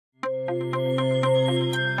You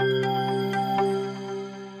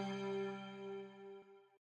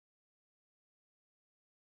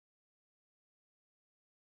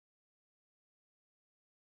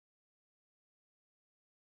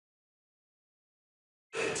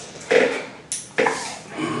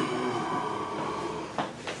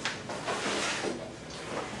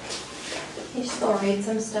still read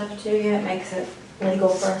some stuff to you. It makes it legal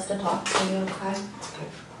for us to talk to you, okay?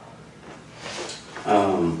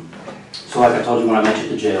 So like I told you when I met you at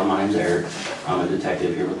the jail, my name's Eric. I'm a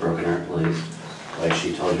detective here with Broken Arrow Police. Like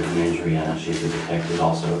she told you, her name's Rihanna. She's a detective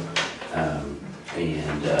also.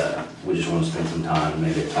 We just want to spend some time,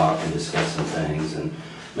 maybe talk and discuss some things, and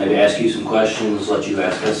maybe ask you some questions, let you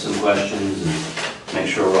ask us some questions, and make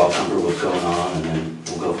sure we're all comfortable with what's going on, and then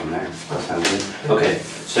we'll go from there. That sound good? Okay,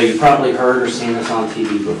 so you probably heard or seen this on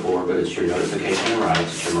TV before, but it's your notification of rights,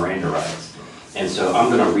 it's your Miranda rights. And so I'm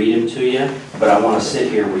going to read them to you, but I want to sit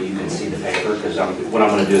here where you can see the paper, because what I'm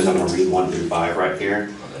going to do is I'm going to read 1 through 5 right here.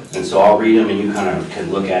 And so I'll read them and you kind of can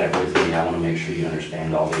look at it with me. I want to make sure you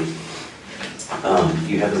understand all these.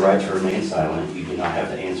 You have the right to remain silent. You do not have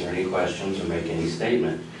to answer any questions or make any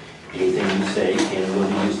statement. Anything you say can and will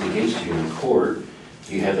be used against you in court.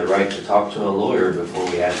 You have the right to talk to a lawyer before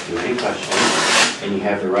we ask you any questions, and you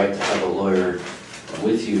have the right to have a lawyer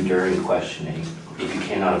with you during questioning. If you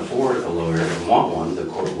cannot afford a lawyer and want one, the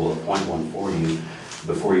court will appoint one for you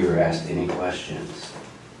before you are asked any questions.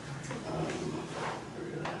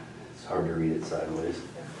 It's hard to read it sideways.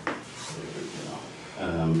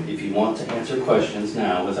 If you want to answer questions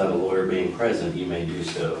now without a lawyer being present, you may do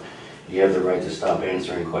so. You have the right to stop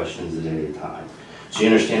answering questions at any time. So you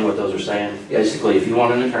understand what those are saying? Yes. Basically, if you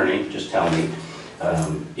want an attorney, just tell me.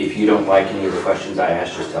 If you don't like any of the questions I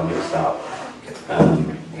ask, just tell me to stop.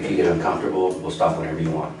 If you get uncomfortable, we'll stop whenever you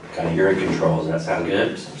want. Kind of, you're in control. Does that sound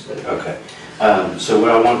good? Sounds good. Okay. So what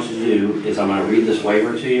I want you to do is I'm going to read this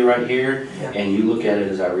waiver to you right here, and you look at it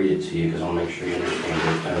as I read it to you, because I'll make sure you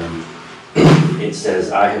understand it. It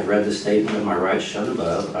says, I have read the statement of my rights shown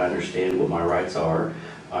above. I understand what my rights are.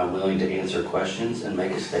 I'm willing to answer questions and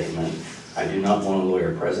make a statement. I do not want a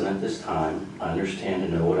lawyer present at this time. I understand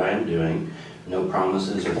and know what I am doing. No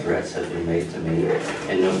promises or threats have been made to me,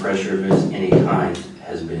 and no pressure of any kind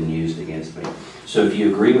has been used against me. So if you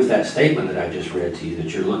agree with that statement that I just read to you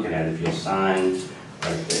that you're looking at, if you'll sign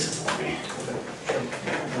right there for me.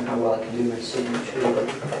 I don't know how well I can do my signature, but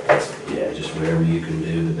Yeah, just whatever you can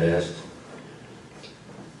do the best.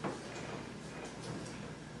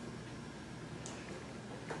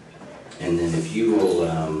 And then if you will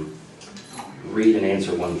read and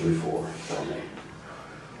answer 1 through 4 for me.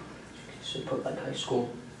 should put like high school.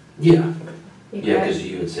 Yeah. You Yeah, grad- because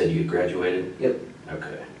you had said you graduated? Yep.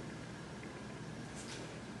 Okay.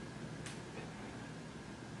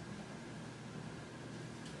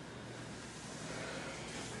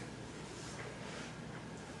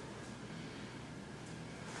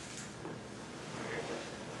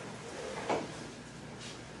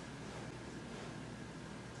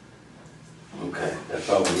 Okay, that's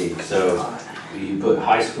all we need. So you put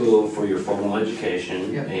high school for your formal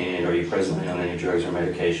education, Yep. and are you presently on any drugs or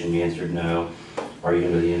medication? You answered no. Are you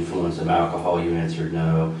under the influence of alcohol? You answered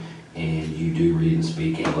no. And you do read and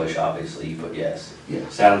speak English, obviously, you put yes. Yeah.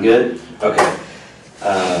 Sound good? Okay.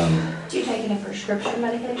 Do you take any prescription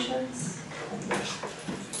medications?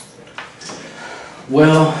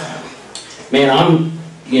 Well, man,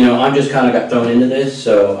 I'm just kind of got thrown into this,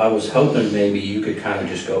 so I was hoping maybe you could kind of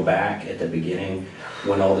just go back at the beginning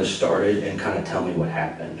when all this started and kind of tell me what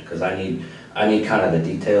happened, because I need kind of the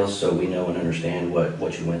details so we know and understand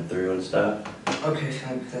what you went through and stuff. Okay, so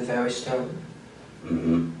at the very start.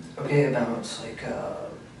 Mm-hmm. Okay, about like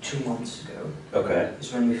 2 months ago Okay.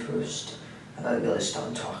 is when we first really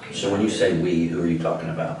started talking. So when you say we, who are you talking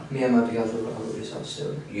about? Me and my brother, who is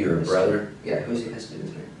also. Your brother? Yeah, who has to do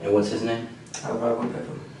with me. And what's his name? Robert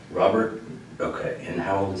Pepper. Robert? Okay. And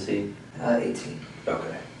how old is he? 18.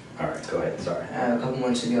 Okay. All right. Go ahead. Sorry. A couple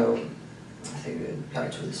months ago, I think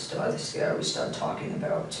back to the start of this year, we started talking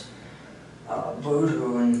about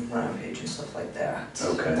voodoo and rampage and stuff like that.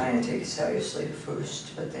 Okay. I didn't take it seriously at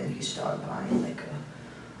first, but then he started buying like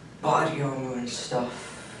a body armor and stuff.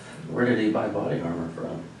 Where did he buy body armor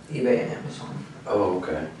from? eBay and Amazon. Oh,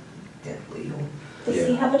 okay. Yeah, legal. Does Yeah.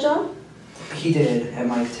 he have a job? He did at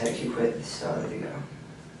Mike Tech. He quit at the start of the year.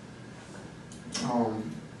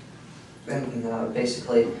 And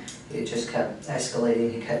basically, it just kept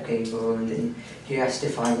escalating. He kept getting burned, and he asked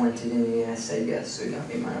if I wanted any, and I said yes, so he got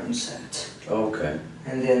me my own set. Oh, okay.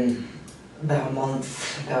 And then about a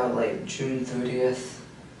month, about like June 30th,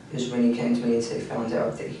 is when he came to me and said he found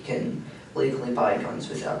out that he can legally buy guns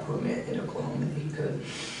without permit in Oklahoma, that he could.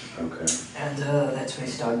 Okay. And that's when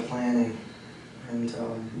he started planning. And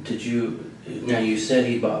Now you said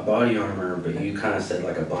he bought body armor, but you kind of said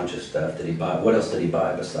like a bunch of stuff. Did he buy, what else did he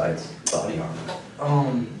buy besides body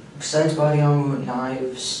armor? Besides body armor,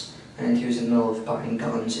 knives, and he was in the middle of buying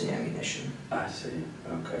guns and ammunition. I see,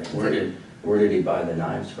 okay. Where did he buy the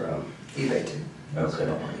knives from? eBay too. Okay.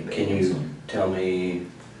 So on eBay Can also. you tell me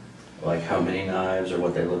like how many knives or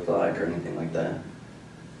what they look like or anything like that?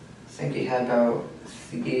 I think he had about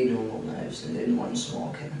 3 normal knives and then 1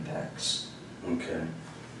 small cannon packs. Okay.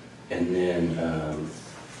 And then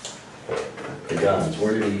the guns,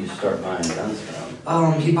 where did he start buying guns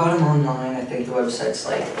from? He bought them online. I think the website's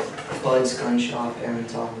like Bud's Gun Shop, and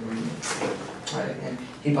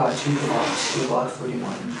he bought 2 Glocks, 2 Glock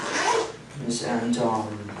 41s,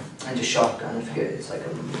 and a shotgun. I forget, it's like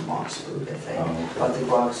a Moss boot, I think. Oh, okay. Bought the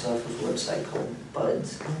Glocks off of a website called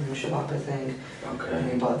Bud's Gun Shop, I think. And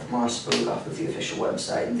Okay. he bought the Moss boot off of the official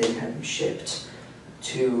website, and then had them shipped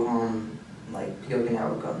to like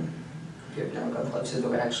Yokonawa Gun Club. So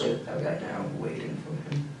they're actually right now waiting for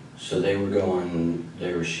him. So they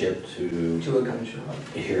were shipped to To a gun shop.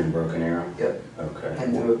 here in Broken Arrow? Yep. Okay.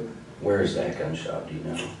 And they were, Where is that gun shop, do you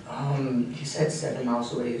know? he said 7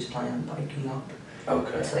 miles away. He was planning on biking up.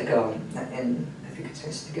 Okay, It's like and I think it's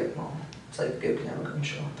next to Gip Mall. It's like Yokonawa Gun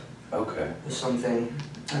Shop okay, or something.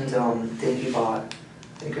 And then he bought,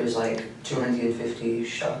 I think it was like 250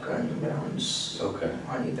 shotgun rounds okay.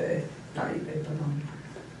 on eBay. Not eBay, but on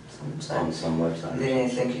some website. On some website? Then I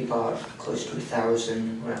think he bought close to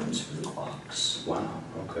 1,000 rounds for the Glocks. Wow,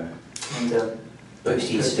 okay. And But he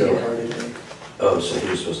he's was supposed to still, get hard today. oh, so he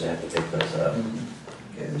was supposed to have to pick those up?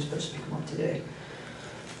 Yeah, he was supposed to pick them up today.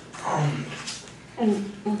 And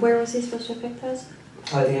where was he supposed to pick those?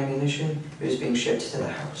 The ammunition, it was being shipped to the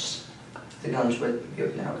house. The guns were at the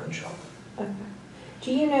Okinawa Gun Shop. Okay.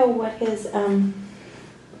 Do you know what his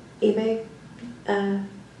eBay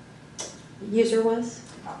user was?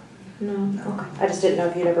 No. No. Okay. I just didn't know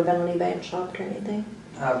if you'd ever been on eBay and shopped or anything.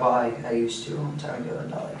 I used to a long time ago,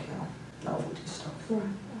 and I like, novelty stuff. Right.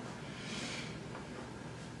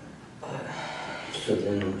 So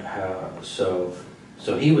then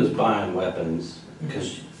so he was buying weapons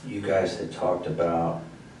because you guys had talked about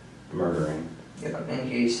murdering. Yeah, and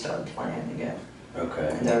he started planning it.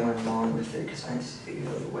 Okay. And I went along with it because I didn't see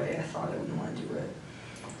it the way I thought I wouldn't want to do it.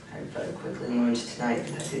 I very quickly learned tonight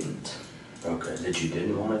that I didn't. Okay, that you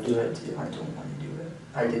didn't want to do it? I don't want to do it.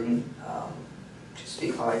 I didn't, just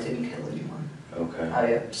because I didn't kill anyone. Okay.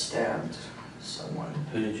 I stabbed someone.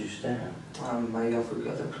 Who did you stab? My younger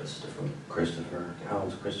brother, Christopher. Christopher. How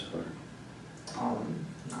old's Christopher? 9,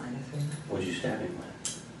 I think. What'd you stab him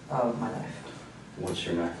with? My knife. What's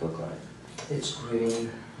your knife look like? It's green,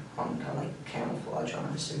 kind of like camouflage,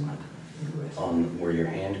 honestly, my with. On where your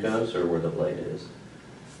hand goes or where the blade is?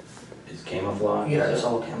 It's camouflage? Yeah, it's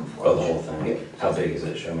all camouflage. Oh, the whole thing? Yeah. How big is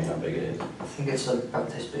it? Show me how big it is. I think it's about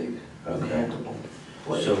this big. Okay. Mandible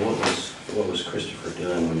blade. So what was Christopher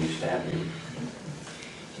doing when you stabbed him?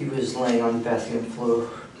 He was laying on the bathroom floor.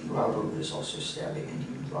 Robert was also stabbing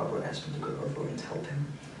him. Robert asked me to go over and help him.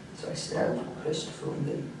 So I stabbed Christopher and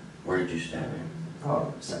then, Where did you stab him?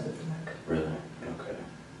 side of the neck. Really? Okay.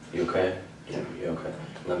 You okay? Yeah. You okay?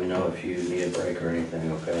 Let me know if you need a break or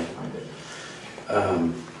anything, okay? I'm good.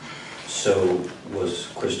 So was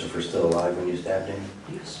Christopher still alive when you stabbed him?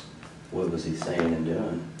 Yes. What was he saying and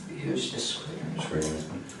doing? He was just screaming.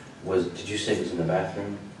 Screaming. Did you say he was in the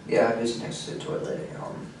bathroom? Yeah, he was next to the toilet,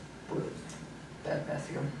 with that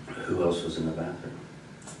bathroom. Who else was in the bathroom?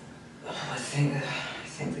 I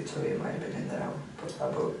think Victoria might have been in there, but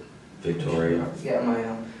about Victoria? Yeah, my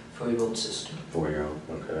 4-year-old sister. 4-year-old,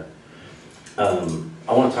 okay.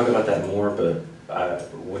 I want to talk about that more, but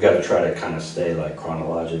we got to try to kind of stay like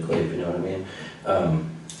chronologically, if you know what I mean.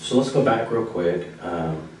 So let's go back real quick.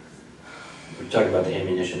 We're talking about the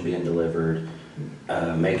ammunition being delivered,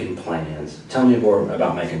 making plans. Tell me more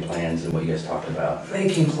about making plans and what you guys talked about.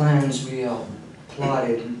 Making plans, we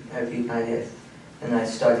plotted every night, and I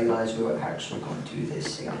started realizing we were actually going to do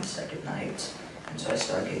this thing on the second night, and so I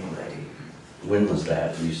started getting ready. When was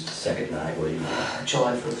that? You second night, what do you mean?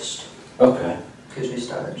 July 1st, Okay. because we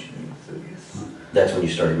started June 30th. That's when you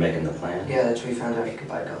started making the plan? Yeah, that's when we found out you could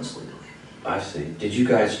buy guns legally. I see. Did you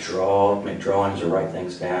guys make drawings or write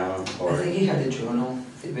things down? I Or think he had a journal.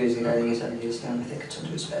 He basically writing his ideas down. I think it's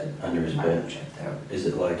under his bed. under his I bed? haven't checked out. Is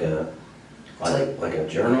it like a It's a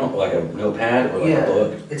journal, like a notepad, or like yeah, a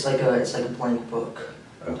book? it's like a blank book.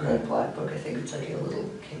 Okay. A black book. I think it's like a little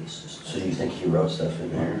case or So something. you think he wrote stuff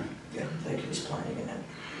in there? Yeah, I think he was planning in it.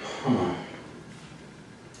 Huh.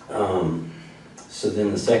 So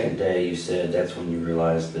then the second day, you said that's when you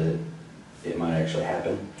realized that it might actually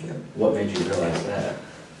happen. Yep. What made you realize that?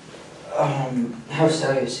 How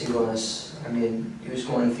serious he was. I mean, he was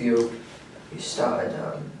going through, he started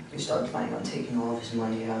planning on taking all of his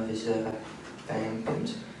money out of his bank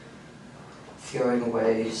and throwing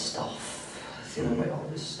away all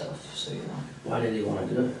his stuff, so you know. Why did he want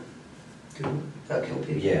to do it? Kill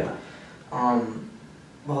people? Yeah.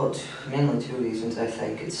 Well, mainly two reasons, I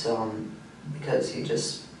think. It's because he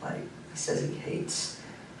just, like, he says he hates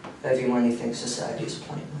everyone. He thinks society is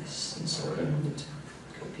pointless, and so he wanted to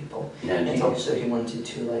kill people. Now, And also he wanted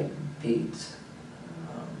to, like, beat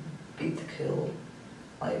the kill,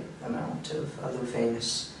 like, amount of other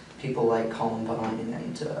famous people like Columbine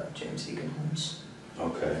and James Deacon Holmes.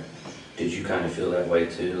 Okay. Did you kind of feel that way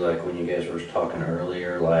too, like when you guys were talking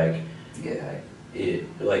earlier, like, Yeah.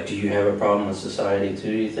 do you have a problem with society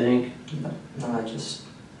too, do you think? No, I just...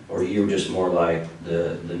 Or you were just more like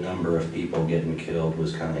the number of people getting killed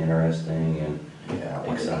was kind of interesting and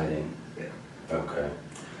exciting? Yeah. Okay.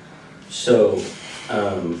 So,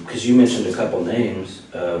 because you mentioned a couple names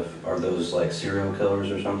are those like serial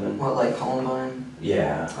killers or something? What, like Columbine?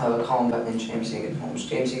 Yeah. Columbine and James Deacon Holmes.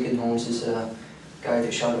 James Deacon Holmes is a guy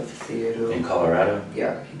that shot up the theater. In Colorado?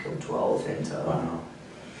 Yeah, he killed 12 and... Wow.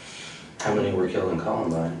 How many were killed in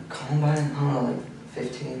Columbine? Columbine? I don't know, like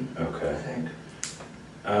 15, I Okay. think.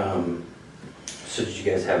 So did you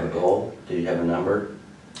guys have a goal? Did you have a number?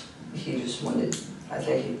 He just wanted, I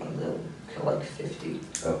think he wanted to kill like 50.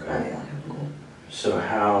 Okay. I have a goal. So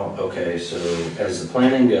so as the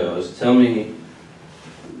planning goes, tell me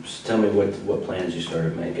what plans you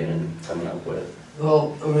started making and coming up with.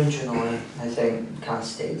 Well, originally, I think kind of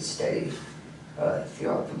stayed steady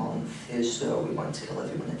throughout the month. Is we wanted to kill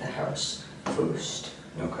everyone at the house first,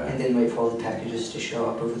 Okay. and then wait for all the packages to show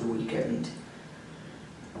up over the weekend.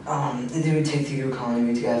 And then we take the Yukon and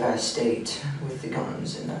we'd have our state with the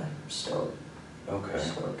guns and start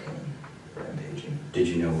killing, rampaging. Did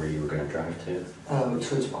you know where you were going to drive to?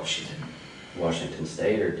 Towards Washington. Washington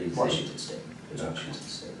State or D.C.? Washington State. Okay. Washington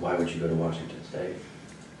State. Why would you go to Washington State?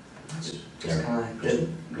 It's Never- kind of just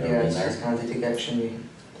never been it's there? just kind of the direction we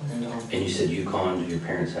planned on. And you said Yukon, do your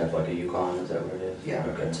parents have like a Yukon, is that what it is? Yeah,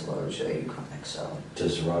 Okay. it's a large Yukon XL.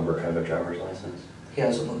 Does Robert have a driver's license? He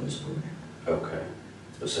has a loan spoon. Okay.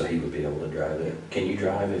 So he would be able to drive it. Can you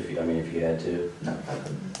drive if you had to? No, I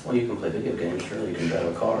couldn't. Well, you can play video games, surely you can drive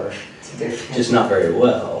a car. It's a different. Just not very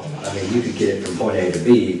well. I mean, you could get it from point A to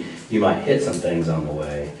B. You might hit some things on the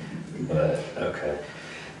way, but okay.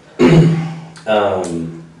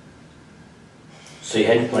 So you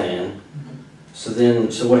had your plan.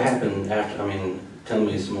 So what happened after? I mean, tell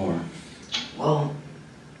me some more. Well,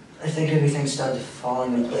 I think everything started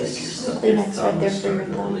falling in place. Kleenex right there for your Starting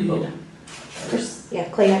to thumb. bleed. Yeah,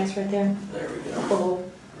 Kleenex right there. There we go. Oh,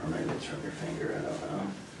 Or maybe it's from your finger, I don't know.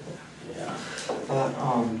 Yeah.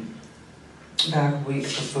 But back a week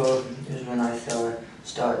before is when I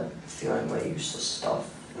started throwing away useless stuff.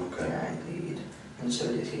 Okay. Yeah, I need, and so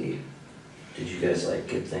did he. Did you guys like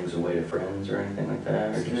give things away to friends or anything like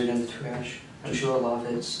that? Or Threw it just in the trash. I'm sure a lot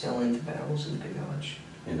of it's still in the barrels in the garage.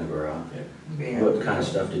 in the garage? Yeah. What kind of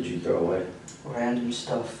stuff did you throw away? Random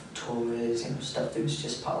stuff, toys, stuff that was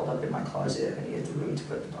just piled up in my closet and he had the room to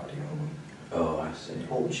put the body armor. Oh, I see.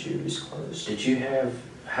 Old shoes, clothes.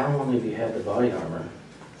 How long have you had the body armor?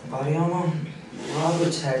 The body armor?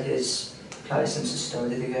 Robert's had his probably since it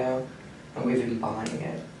started ago, and we've been buying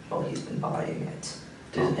it. Well, he's been buying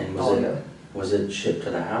it. Was it shipped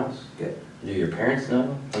to the house? Yeah. Do your parents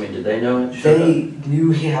know? I mean, did they know it? They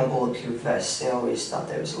knew he had bulletproof vests. They always thought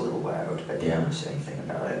that was a little loud, but they Yeah. never said anything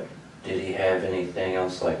about it. Did he have anything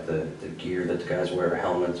else like the gear that the guys wear,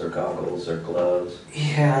 helmets or goggles or gloves? He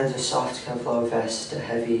had a soft Kevlar vest, a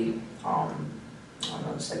heavy, I don't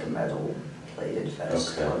know, it's like a metal plated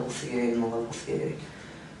vest, Okay. level 3A and a level 3A.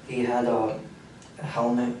 He had a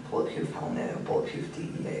helmet, bulletproof helmet, a bulletproof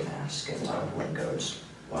DEA mask, and leg guards.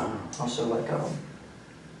 Wow. Also like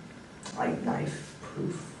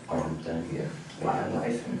knife-proof Arm thing? Yeah, flat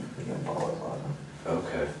knife and balaclava.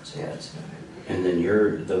 Okay. So yeah, it's And then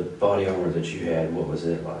the body armor that you had, what was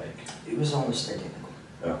it like? it was almost identical.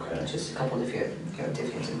 Okay. Just a couple different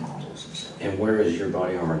different models and stuff. And where is your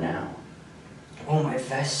body armor now? Oh, my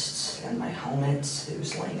vests and my helmets, it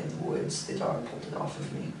was laying in the woods. The dog pulled it off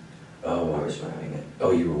of me. I Oh, was wearing it.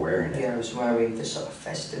 oh, you were wearing it? Yeah, I was wearing this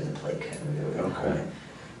vest and the plate carrier and the Okay. helmet.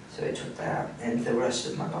 So I took that, and the rest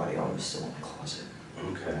of my body armor was still in the closet.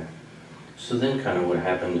 Okay. So then kind of what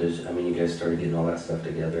happened is, I mean, you guys started getting all that stuff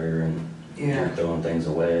together and Yeah. you're throwing things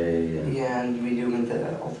away and... Yeah, and we doing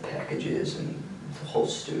all the packages and the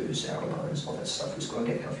holsters, arrows, all that stuff was going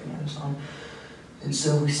to get healthy on. And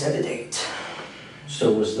so we set a date.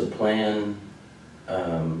 So was the plan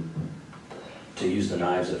to use the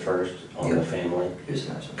knives at first on the family? Use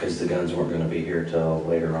the knives. Because the guns weren't gonna be here till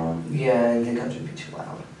later on? Yeah, and the guns would be too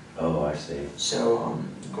loud. Oh, I see. So,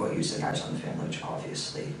 going to use the knives on the family, which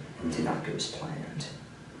obviously did not go as planned.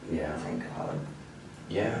 Yeah. Thank God.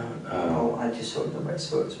 Yeah. No, I just hope nobody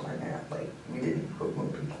saw us right now. Like, we didn't hope more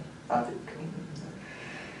people. I didn't kill them.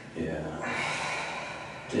 Yeah.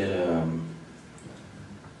 Did,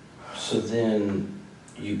 so then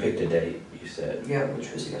you picked a date, you said? Yeah,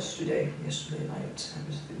 which was yesterday night. That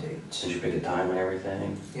was the date. Did you pick a time and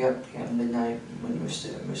everything? Yep, yeah, midnight when most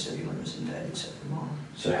everyone was in bed except for Mom.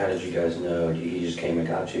 So how did you guys know? He just came and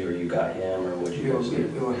got you, or you got him, or what did you guys We do?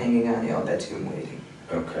 were hanging out in the bedroom waiting.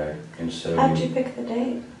 Okay, and so How'd you pick the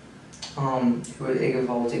date? It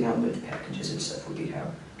revolved around with the packages and stuff we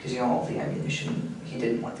have. Because, all the ammunition, he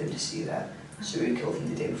didn't want them to see that. So we killed him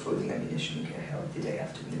the day before the ammunition got held, the day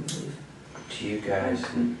after we leave. do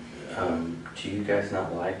you guys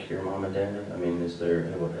not like your mom and dad? I mean,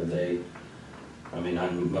 are they, I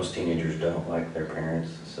mean, most teenagers don't like their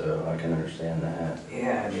parents, so I can understand that.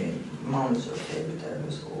 Yeah, I mean, Mom was okay, but Dad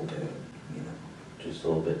was a little bit, Just a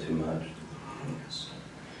little bit too much. Yes.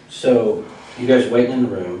 So, you guys waiting in the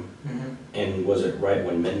room, Mm-hmm. and was it right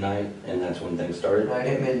when midnight, and that's when things started? Right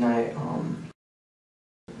at midnight,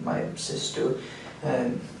 my sister,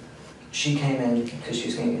 she came in, because she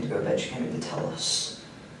was getting to go to bed, she came in to tell us.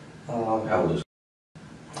 How old is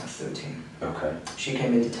 13. Okay. She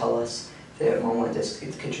came in to tell us that Mom wanted us to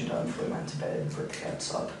get the kitchen done before we went to bed and put the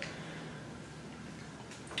cats up.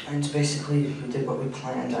 And basically, we did what we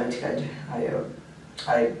planned. I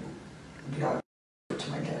got to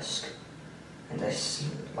my desk, and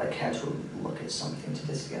I had to look at something to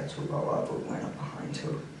this guy to roll up, but went up behind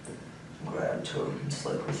her, grabbed her, and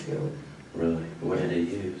slit her throat. Really? What did he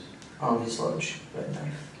use? His large red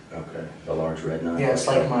knife. Okay, a large red knife? Yeah, it's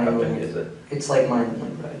like mine. How big is it? It's like mine,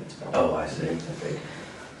 like red. It's about Oh, I see. that big.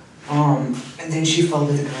 And then she fell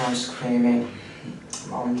to the ground screaming.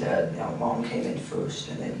 Mom came in first,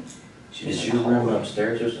 and then she was Is in the your room hallway.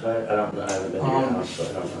 upstairs or something? I don't know, I haven't been to your house, so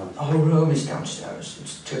I don't know. Our room is downstairs.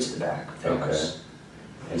 It's towards the back of the Okay. house.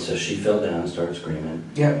 And so she fell down and started screaming.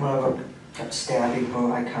 Yeah, whatever. Kept stabbing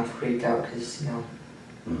her. I kind of freaked out because,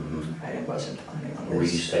 Mm-hmm. I wasn't planning on Were you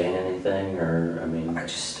this. saying anything, or, I mean? I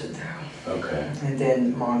just stood there. Okay. And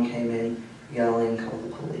then Mom came in yelling, call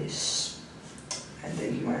the police. And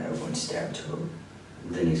then he went over and stabbed her.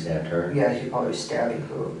 Then he stabbed her? Yeah, he probably was stabbing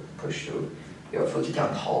her, pushed her, further down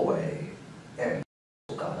the hallway, and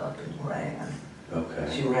got up and ran. Okay.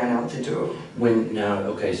 She ran out the door.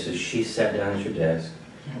 Okay, so she sat down at your desk,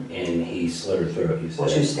 and he slit her throat, you said? Well,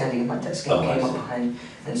 she was standing at my desk and Oh, I came up see. behind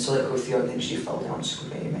and slit her throat, then she fell down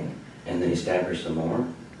screaming. And then he stabbed her some more?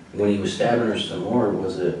 When he was stabbing her some more,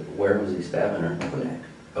 where was he stabbing her? Her neck.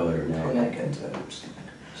 Oh, at her Her neck? neck and stomach.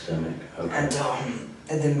 Stomach, okay.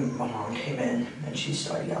 And then my mom came in and she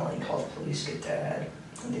started yelling, call the police, get Dad.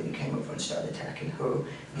 And then he came over and started attacking her. And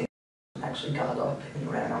then he actually got up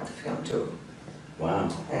and ran out the front door. Wow.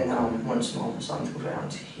 And once Mom was on the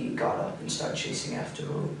ground, he got up and started chasing after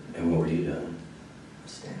her. And what were you doing?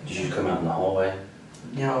 Standing Did you there. come out in the hallway?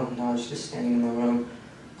 No, I was just standing in my room.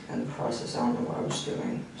 In the process, I don't know what I was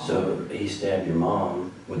doing. So he stabbed your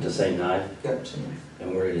mom with the same knife? Yep, somewhere.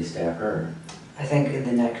 And where did he stab her? I think in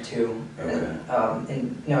the neck too. Okay.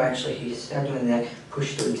 And no, actually, he stabbed her in the neck,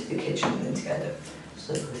 pushed her into the kitchen, and then together.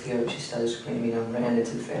 So with her, she started screaming, ran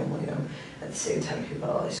into the family. At the same time, he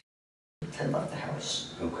realized had left the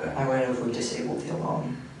house. Okay. I ran over and disabled the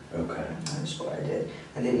alarm. Okay. That's what I did.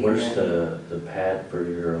 And then he Where's ran. the pad for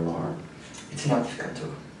your alarm? It's not the front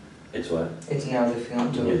door. It's what? It's now the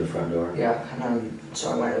front door. Near the front door? Yeah, and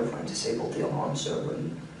so I went over and disabled the alarm so it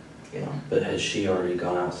wouldn't, But has she already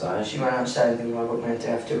gone outside? She went outside and then Robert went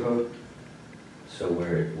after her. So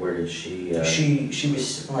where did she? She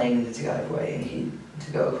was laying in the driveway and he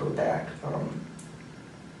to go her back,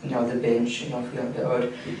 the bench, if you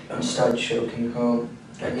go and started choking her.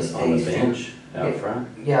 Like And on the bench out front?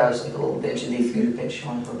 Yeah, it was like a little bench and they threw the bench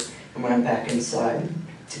on her and went back inside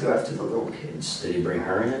to go after the little kids. Did he bring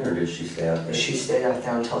her in, or did she stay out there? She stayed out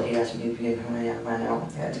there until he asked me to bring her in. I ran out.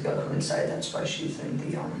 I had to go her inside. That's why she's in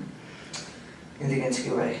the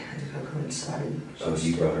NCUA. I had to go her inside. Oh,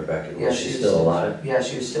 you brought her back in. Yeah, Was she still alive? Yeah,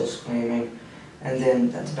 she was still screaming. And then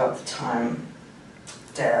that's about the time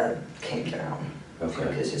Dad came down. Okay.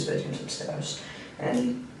 Because his bedroom's upstairs.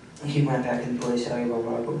 And he went back in the boys' area where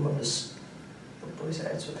Robert was. The boys'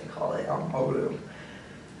 area, that's what they call it, Oru.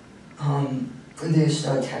 And they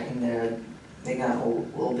started attacking Dad. They got a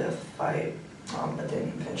little bit of a fight. But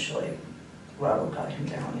then eventually Robert got him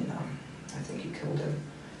down and I think he killed him.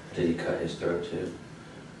 Did he cut his throat too?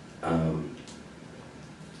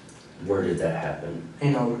 Where did that happen?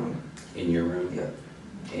 In our room. In your room? Yeah.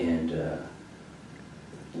 And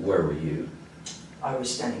where were you? I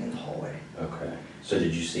was standing in the hallway. Okay. So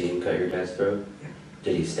did you see him cut your dad's throat? Yeah.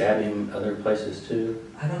 Did he stab him other places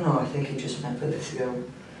too? I don't know, I think he just went for the throat.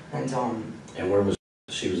 And where was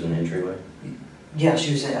she? Was in the entryway? yeah,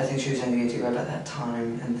 she was in, I think she was in the entryway at that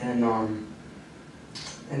time, and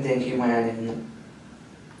then he went in,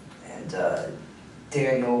 and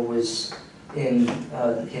Daniel was in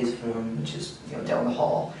his room, which is, you know, down the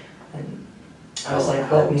hall, and I was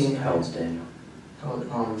like, let me. How old's Daniel? I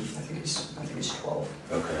think he's 12.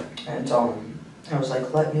 Okay. And I was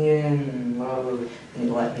like, let me in, whatever, and he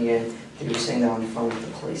let me in. He was sitting down on the phone with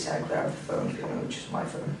the police. I grabbed the phone, which is my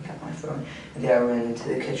phone. He got my phone, and then I went into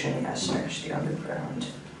the kitchen and I smashed the underground.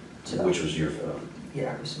 So, which was your phone?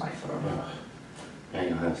 Yeah, it was my phone. Oh. Now you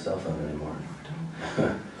don't have a cell phone anymore.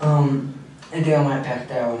 No, I don't. And then I went back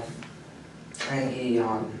down, and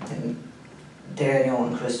and Daniel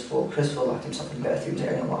and Christopher locked himself in the bathroom,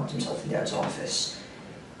 Daniel locked himself in Dad's office.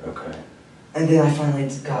 Okay. And then I finally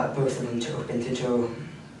got both of them to open the door,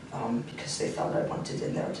 because they thought I wanted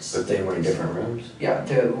in there to see. But they were in different rooms? Yeah,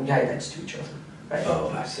 they're right next to each other. Right? Oh,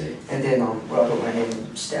 I see. And then Robert went in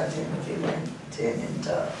and stabbed him, and they went in and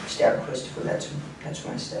stabbed Christopher. That's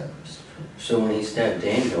when I stabbed Christopher. So when he stabbed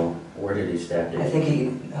Daniel, where did he stab Daniel? I think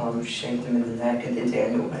he shanked him in the neck, and then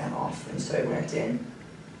Daniel ran off, and so I went in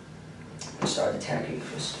and started attacking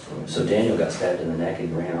Christopher. So Daniel got stabbed in the neck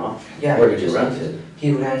and ran off? Yeah. Where did you run to?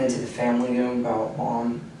 He ran into the family room about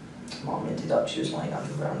Mom. Mom ended up, she was laying on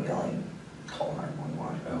the ground yelling, call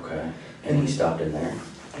 911. Okay. And he stopped in there?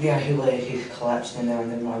 Yeah, he collapsed in there,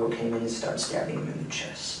 and then Robert came in and started stabbing him in the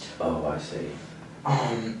chest. Oh, I see.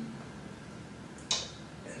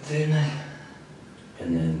 And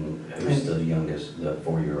then who's the youngest, the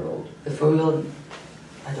 4-year-old? The 4-year-old,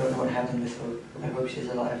 I don't know what happened with her. I hope she's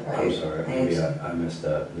alive. I'm sorry, maybe I messed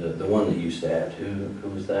up. The one that you stabbed, who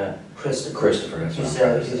was that? Christopher. Christopher, that's what I'm He's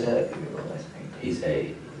trying to he's say. 8-year-old, I think. He's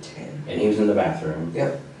 8. 10. And he was in the bathroom.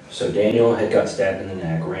 Yep. So Daniel had got stabbed in the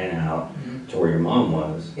neck, ran out to where your mom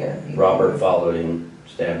was. Yeah. Robert followed him,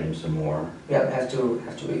 stabbed him some more. Yeah, after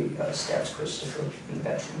he stabs Christopher in the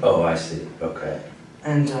bathroom. Oh, I see. Okay.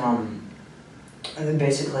 And then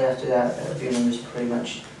basically after that, everyone was pretty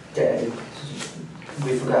much dead.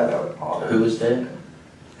 We forgot about all. Who was dead?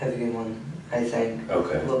 Everyone, I think,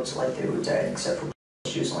 Okay. looked like they were dead, except for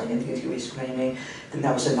she was lying in the interview screaming. Then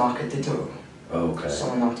there was a knock at the door. Okay.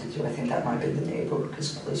 Someone knocked at the door. I think that might have been the neighbor,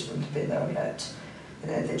 because the police wouldn't have been there yet. And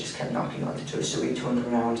then they just kept knocking on the door. So we turned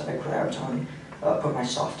around. I grabbed on, put my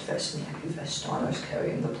soft vest and heavy vest on. I was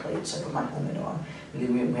carrying the plates. I put my helmet on. And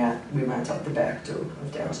then we went out the back door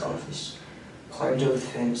of Dad's office, climbed over the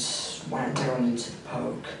fence, went down into the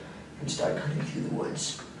park, and started cutting through the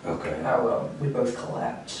woods. Okay. We both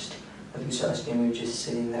collapsed. Like we saw us, and we were just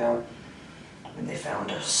sitting there, and they found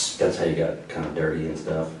us. That's how you got kind of dirty and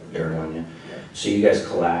stuff, dirt on you. Yeah. So you guys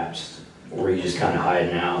collapsed. Were you just kind of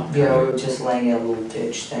hiding out? Yeah, we were just laying in a little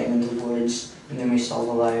ditch thing in the woods, and then we saw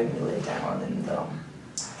the light, and we lay down, and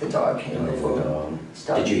the dog came And then the over. dog.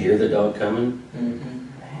 Stopped. Did you hear the dog coming? Mm-hmm.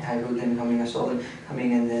 I heard them coming. I saw them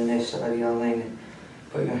coming, and then they started yelling, and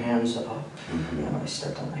put your hands up. Mm-hmm. And I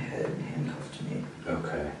stepped on my head and handcuffed me.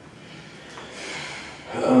 Okay.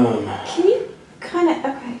 Can you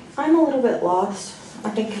okay, I'm a little bit lost, I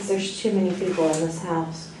think because there's too many people in this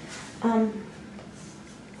house.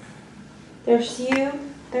 There's you,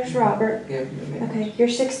 there's Robert. Yeah. Okay, you're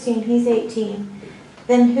 16, he's 18.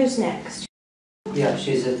 Then who's next? Yeah,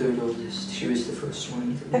 she's the third oldest. She was the first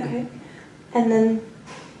one. Okay. And then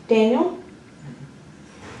Daniel,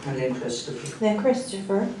 And then Christopher. then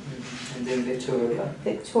Christopher, And then Victoria.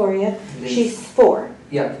 Victoria. And then, She's 4.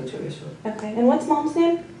 yeah, Victoria's one. Okay, and what's mom's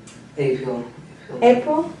name? April.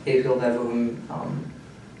 April? April Beverham,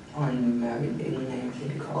 unmarried maiden name, I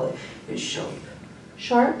think you call it, is Sharp.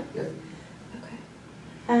 Sharp? Yep.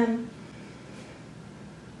 Okay.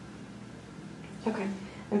 Okay.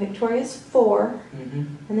 And Victoria's 4. Mm-hmm.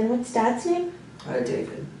 And then what's dad's name?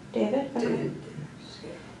 David. David? Okay. David.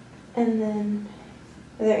 And then,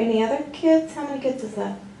 are there any other kids? How many kids is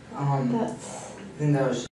that? That's... Then there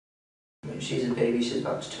was, she's a baby, she's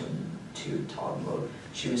about to turn 2, toddler.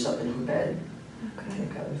 She was up in her bed. I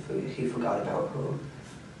Okay. think he forgot about her.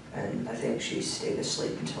 And I think she stayed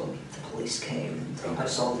asleep until the police came. And I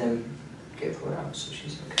saw them get her out, so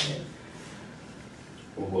she's okay.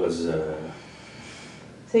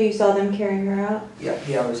 So you saw them carrying her out?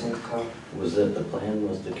 Yeah, I was in the car. Was that the plan,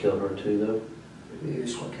 was to kill her too, though? We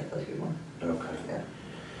just want to get like one. Okay. Yeah.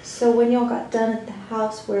 So when y'all got done at the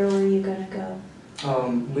house, where were you gonna go?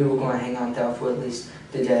 We were going to hang out there for at least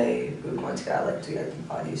the day. We were going to get the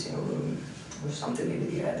bodies in a room or something, maybe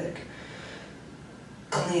the attic.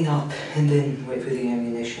 Clean up and then wait for the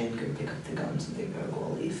ammunition, go pick up the guns, and then go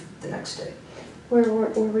leave the next day. Where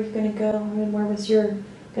were you gonna go? I mean, where was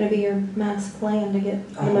gonna be your mass plan to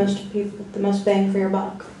get the most bang for your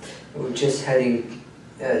buck? We were just heading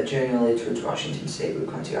generally towards Washington State. We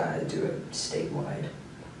were going to do it statewide.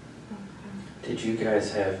 Did you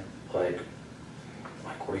guys have, like,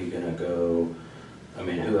 were you gonna go, I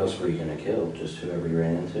mean, who else were you gonna kill? Just whoever you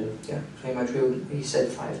ran into? Yeah, pretty much. He said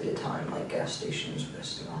 5 at a time, like gas stations,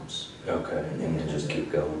 restaurants. Okay, and then just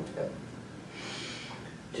keep going. Yep.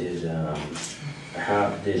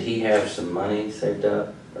 Did he have some money saved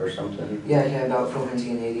up or something? Yeah, he had about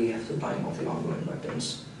 480 after buying all the ongoing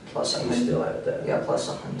weapons. Plus You still had that? Yeah, plus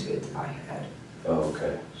 100 I had. Oh,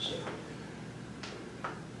 okay.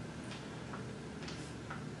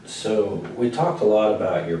 So we talked a lot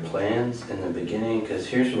about your plans in the beginning, because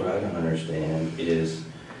here's what I don't understand is,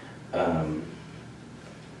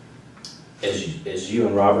 as you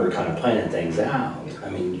and Robert are kind of planning things out, I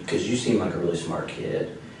mean, because you seem like a really smart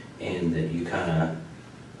kid, and that you kind of,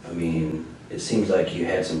 I mean, it seems like you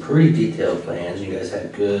had some pretty detailed plans. You guys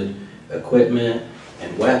had good equipment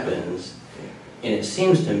and weapons, and it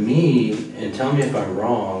seems to me, and tell me if I'm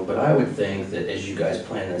wrong, but I would think that as you guys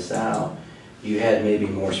plan this out, you had maybe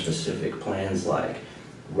more specific plans, like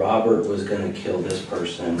Robert was going to kill this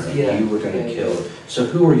person, and you were going to kill. So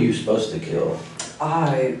who were you supposed to kill?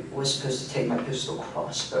 I was supposed to take my pistol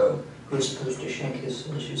crossbow. Who was supposed to shank his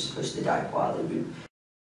soul. She was supposed to die quietly.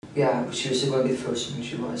 Yeah, she was going to be the first one,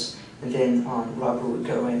 she was. And then Robert would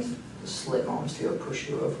go in, slit Mom's throat, push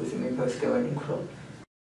her over with him. We both go in and kill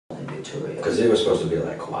Victoria. Because it was supposed to be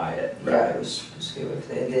like quiet, right? Yeah, it was supposed to be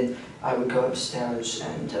with it. And then I would go upstairs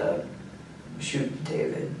and shoot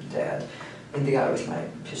David, Dad, and the guy with my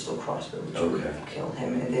pistol crossbow, which would kill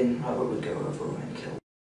him. And then Robert would go over and kill him.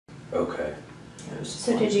 Okay.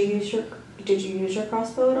 So did you use your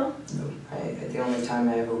crossbow at all? No. The only time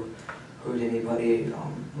I ever hurt anybody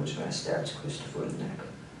was when I stabbed Christopher in the neck.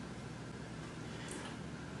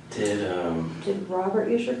 Did Robert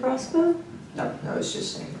use your crossbow? No, it's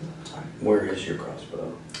just saying the whole time. Where is your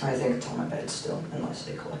crossbow? I think it's on my bed still, unless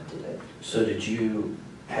they collected it. So did you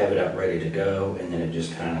have it out ready to go, and then it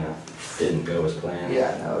just kind of didn't go as planned?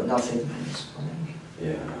 Yeah, no, nothing is planned.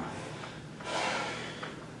 Yeah.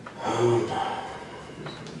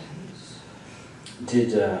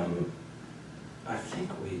 I think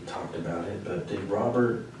we talked about it, but did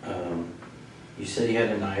Robert, you said he had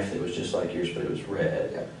a knife that was just like yours, but it was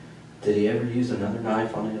red. Yeah. Did he ever use another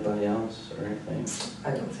knife on anybody else or anything?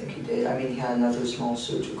 I don't think he did. I mean, he had another small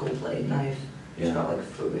surgical blade knife. It's about like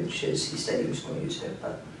 4 inches. He said he was going to use it,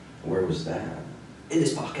 but... Where was that? In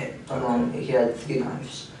his pocket. He had 3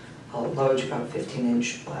 knives. A large, about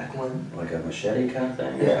 15-inch black one. Like a machete kind of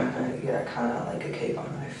thing? Yeah, kind of like a K-bar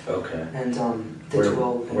knife. Okay. And the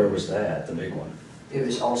 12... Where was that, the big one? It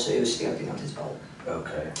was sticking on his belt.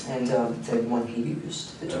 Okay. And the one he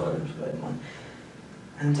used, the 12-inch red one.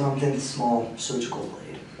 And then the small surgical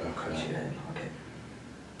blade. Okay. Which he had in his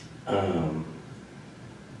pocket.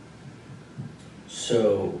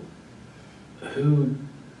 So, who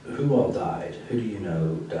all died? Who do you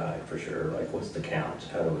know died for sure? Like, what's the count?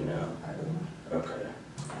 How do we know? I don't know. Okay.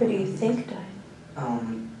 Who do you think died?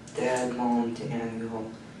 Dad, Mom,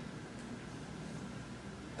 Daniel.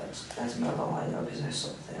 That's about all I know because I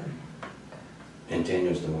saw them. And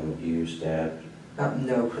Daniel's the one that you stabbed?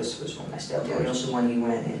 No, Chris was one I stabbed. Daniel's the one he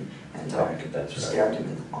went in and stabbed him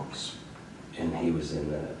in the lungs. And he was in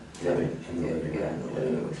the living room? Yeah, in the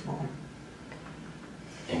living room with Mom.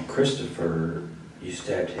 And Christopher, you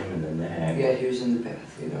stabbed him in the neck? Yeah, he was in the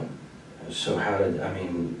bath, So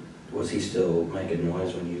was he still making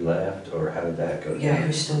noise when you left, or how did that go down? Yeah, he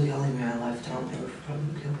was still yelling when I left. I don't know if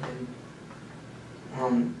probably killed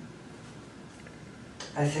him.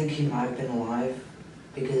 I think he might have been alive,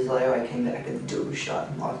 because later I came back and the door was shut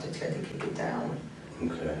and locked. I tried to kick it down.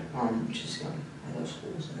 Okay. Just had those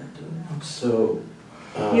holes in that door now. So...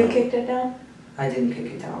 you kicked it down? I didn't kick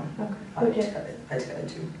it down. Okay. Who did? I tried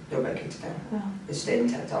to. Nobody kicked it down. Oh. It stayed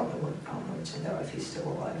intact. I don't know what's in there, if he's still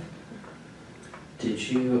alive. Did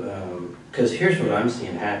you, because here's what I'm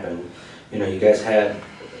seeing happen. You guys had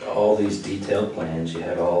all these detailed plans. You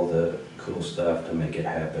had all the cool stuff to make it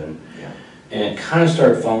happen. Yeah. And it kind of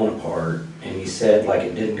started falling apart, and you said, like,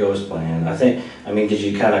 it didn't go as planned. Did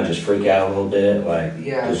you kind of just freak out a little bit? Like,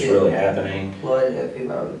 what's really happening? Well,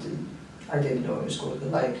 I didn't know it was going to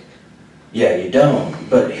be like. Yeah, you don't.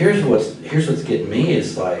 But here's what's getting me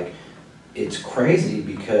is, like, it's crazy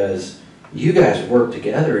because you guys worked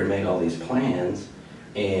together and made all these plans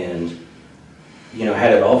and, you know,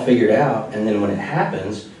 had it all figured out, and then when it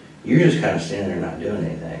happens, you're just kind of standing there not doing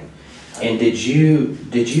anything. And did you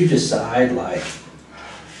decide, like,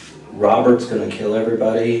 Robert's gonna kill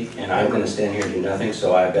everybody and I'm gonna stand here and do nothing,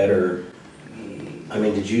 so I better, I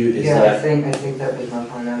mean, is Yeah, that? I think that was my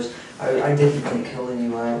plan. I didn't want to kill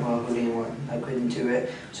anyone, well, who didn't want, I couldn't do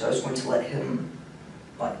it, so I was going to let him,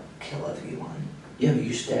 like, kill everyone. Yeah, but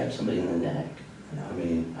you stabbed somebody in the neck. I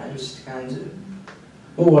mean, I just kind of,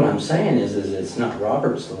 well, what I'm saying is it's not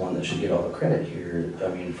Robert's the one that should get all the credit here. I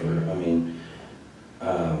mean,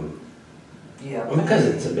 yeah. because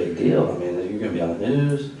it's a big deal. I mean, you're gonna be on the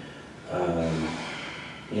news.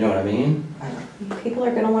 You know what I mean? I know. People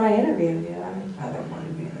are gonna wanna interview you, I mean. I don't want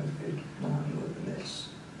to be interviewed when I'm moving this.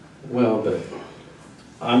 Well, but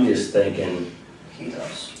I'm just thinking, He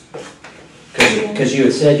does. because you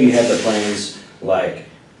had said you had the plans, like,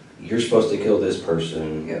 you're supposed to kill this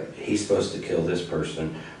person. Yep. He's supposed to kill this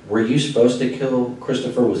person. Were you supposed to kill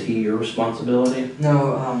Christopher? Was he your responsibility?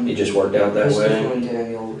 No, It just worked out that Christopher way? and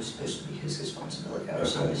Daniel was supposed to be his responsibility. I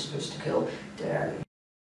was Okay. only supposed to kill Dad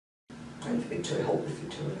and Victoria, help with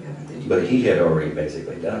Victoria. And then But he had already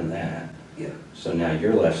basically done that. Yeah. So now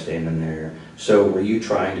you're left standing there. So were you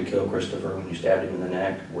trying to kill Christopher when you stabbed him in the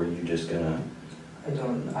neck? Were you just gonna?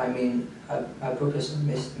 I mean, I purposely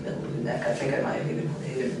missed the middle of the neck. I think I might have even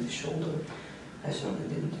hit him in the shoulder. I certainly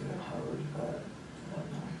didn't do it hard, but I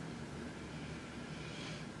don't know.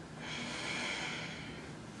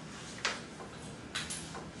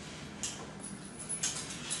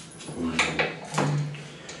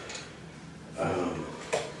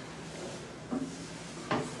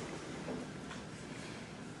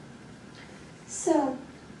 So,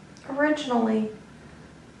 originally,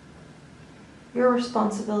 your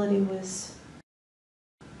responsibility was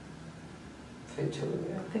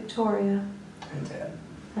Victoria Victoria and Dad.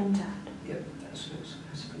 and Dad. Yep, that's what I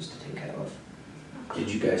was supposed to take care of. Did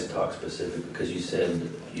you guys talk specifically? Because you said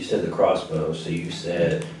the crossbow, so you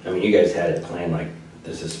said, I mean, you guys had it planned like,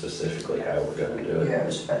 this is specifically how we're gonna do it. Yeah, it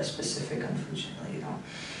was very specific, unfortunately, you know.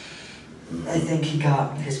 I think he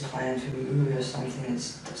got his plan to move or something.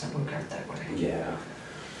 It doesn't work out that way. Yeah.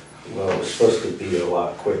 Well, it was supposed to be a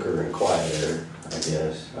lot quicker and quieter, I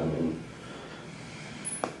guess. I mean,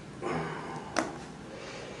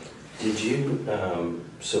 did you,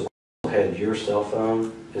 so had your cell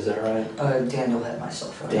phone, is that right? Daniel had my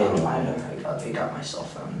cell phone. Daniel. I know he got my cell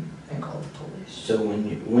phone and called the police. So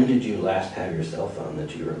when did you last have your cell phone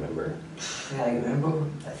that you remember? Yeah, I remember.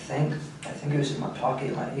 I think it was in my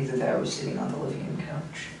pocket. Either that or I was sitting on the living room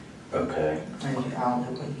couch. Okay. And I don't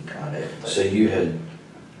know when he got it. But So you had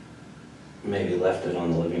maybe left it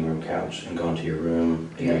on the living room couch and gone to your room,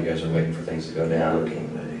 and Yeah. you guys are waiting for things to go yeah, down?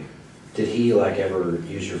 getting ready. Did he like ever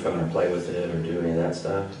use your phone or play with it or do any of that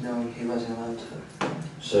stuff? No, he wasn't allowed to.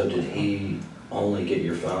 So did he only get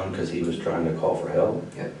your phone because he was trying to call for help?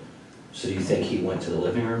 Yep. So do you think he went to the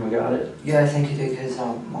living room and got it? Yeah, I think he did because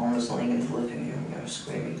mom was laying in the living room, you know,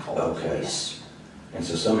 screaming, call the Okay. police. And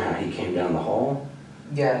so somehow he came down the hall?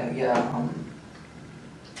 Yeah,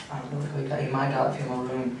 I don't know if he might have got it from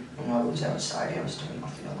my room when I was outside. I was doing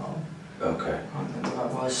nothing alone. Okay. I don't remember what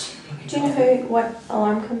it was. Do you know what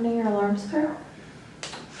alarm company your alarm's through?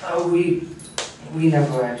 We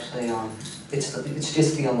never actually, it's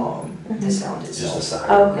just the alarm, the Mhm. sound Just itself. a sign?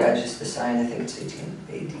 Oh, Yeah, okay. just the sign, I think it's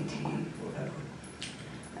ADT, whatever.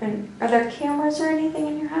 And are there cameras or anything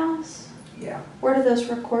in your house? Yeah. Where do those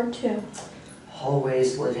record to?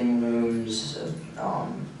 Hallways, living rooms,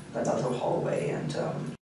 another hallway, and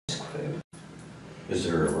his crib. Is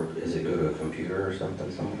it go to a computer or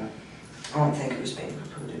something somewhere? I don't think it was being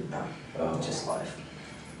recorded, no, Oh. just live.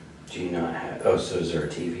 Do you not have, oh, so is there a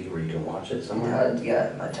TV where you can watch it somewhere?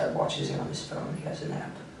 Yeah, my dad watches it on his phone, he has an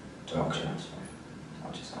app to watch it Okay. on his phone.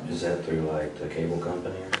 Watches on Is that through like the cable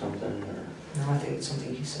company or something, or? No, I think it's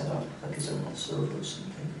something he set up, like his own little server or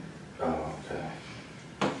something. Oh,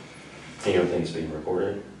 okay. You don't think it's being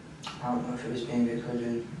recorded? I don't know if it was being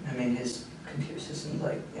recorded. I mean, his computer system's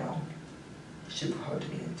like, you know, super hard to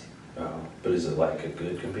get into. Oh, but is it like a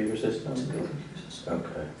good computer system? It's a good computer system.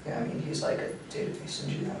 Okay. Yeah, I mean, he's like a database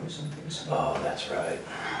engineer or something, so. Oh, that's right.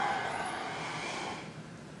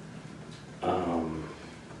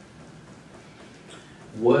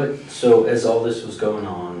 So as all this was going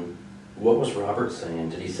on, what was Robert saying?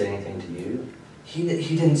 Did he say anything to you? He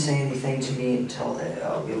didn't say anything to me until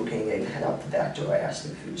we were getting ready to head out the back door. I asked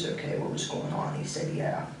him if he was okay, what was going on. He said,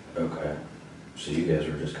 yeah. Okay. So you guys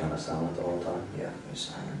were just kind of silent the whole time? Yeah, he was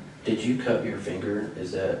silent. Did you cut your finger?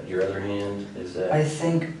 Is that your other hand? Is that? I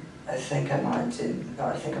think I might have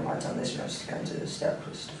done this when I was trying to stab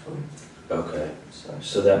Christopher. Okay. So,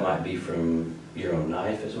 So that might be from your own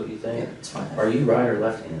knife, is what you yeah, think? it's my Are you right or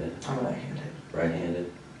left-handed? I'm right-handed.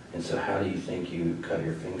 Right-handed. And so how do you think you cut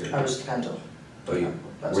your finger? I was kind of.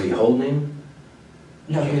 Were you holding him?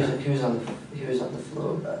 No, he was on the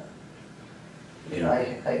floor, but You know,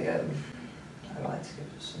 I like to give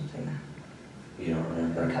something. you don't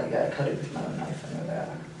remember? I cut it with my own knife. I know that.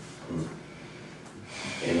 Hmm.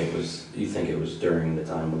 And it was, you think it was during the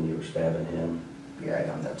time when you were stabbing him? Yeah,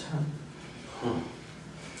 around that time. Huh.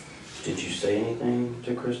 Did you say anything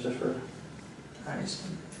to Christopher? I just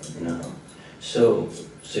No. So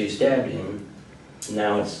you stabbed him.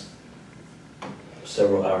 Now it's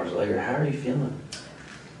several hours later. How are you feeling?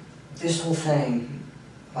 This whole thing,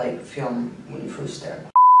 like film when you first stabbed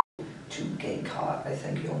to getting caught, I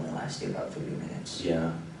think it only lasted about 30 minutes.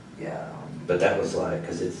 Yeah. Yeah. But that was like,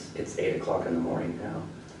 because it's 8 o'clock in the morning now.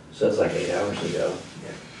 So it's like 8 hours ago.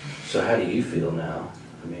 Yeah. So how do you feel now?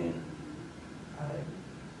 I mean,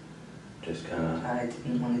 I just kind of, I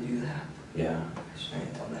didn't want to do that. yeah. I shouldn't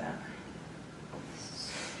have done that.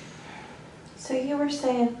 So you were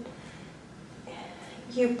saying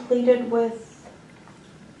you pleaded with,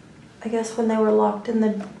 I guess when they were locked in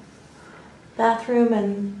the bathroom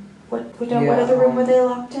and what other room were they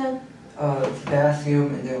locked in? The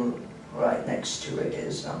bathroom, and then right next to it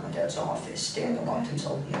is my dad's office. Dan locked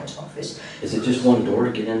himself in his office. Is it just one door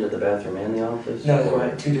to get into the bathroom and the office? No, they're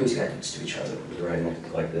right. Two doors right next to each other. It was right next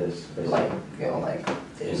to like this, basically. Like,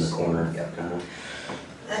 like this. In the corner, Yeah. kind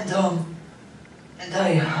of. And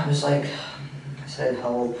I was like, I said,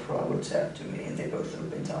 help, Robert's after me, and they both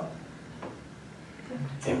opened up.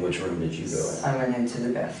 And which room did you go in? I went into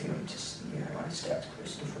the bathroom, just, I stabbed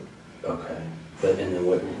Christopher. Okay. But, and then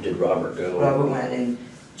what, did Robert go? Robert went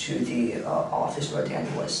into the office where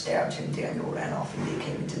Daniel was, stabbed him. Daniel ran off, and they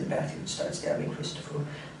came into the bathroom and started stabbing Christopher.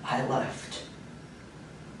 I left.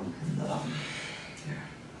 And,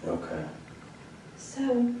 yeah. Okay.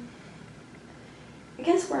 So, I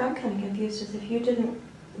guess where I'm kind of confused is if you didn't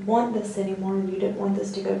want this anymore and you didn't want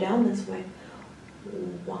this to go down this way,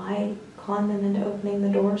 why con them into opening the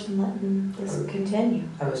doors and letting this continue?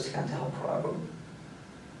 I was trying to help Robert.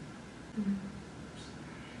 Mm.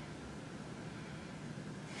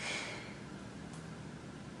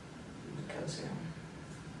 Because,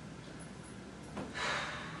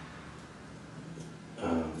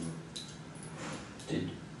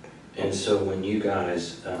 And so when you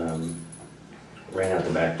guys ran out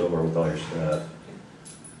the back door with all your stuff,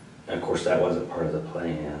 and of course that wasn't part of the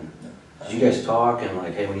plan, did you guys talk and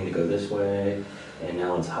like, hey, we need to go this way, and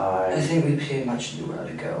now it's high? I think we pretty much knew where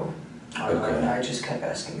to go. Okay. And I just kept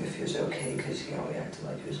asking if he was okay, because, we acted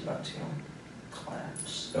like he was about to,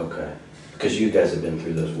 collapse. Okay. Because you guys have been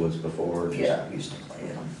through those woods before? just- Yeah, we used to play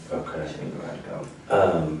in them. Okay. So we knew where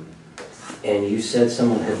to go. And you said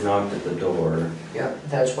someone had knocked at the door. Yeah,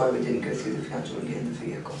 that's why we didn't go through the front door and get in the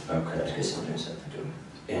vehicle. Okay. Because someone was at the door.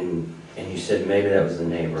 And you said maybe that was the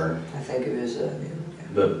neighbor, I think it was, yeah.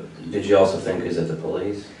 but did you also think, is it the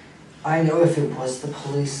police? I know if it was the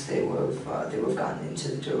police, they would have gotten into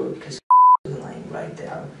the door, because was laying right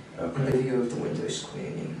down in the Okay. view of the window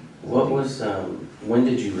screening. What was, when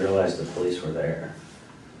did you realize the police were there?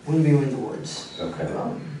 When we were in the woods. Okay.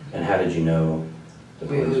 And how did you know the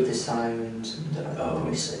We heard police? the sirens, and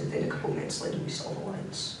Oh. then a couple minutes later we saw the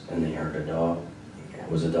lights. And then you heard a dog? Yeah.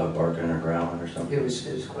 Was the dog barking or growling or something? It was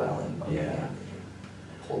growling, but Yeah.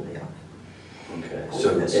 pulled me up. Okay,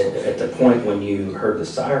 so at the point when you heard the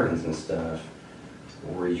sirens and stuff,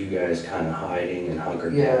 were you guys kind of hiding and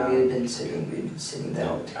hunkered Yeah, down? we had been sitting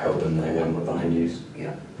down. Hoping they wouldn't find you?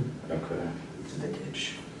 Yeah, Okay. to the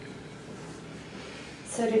ditch.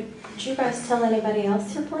 So did you guys tell anybody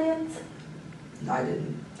else your plans? No, I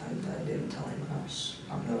didn't. I didn't tell anyone else.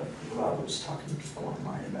 I know Rob was talking to people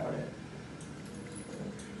online about it.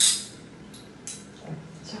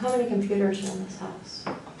 So how many computers are in this house?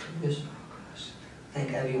 Computers, oh gosh. I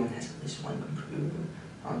think everyone has at least one computer.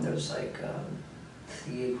 There's like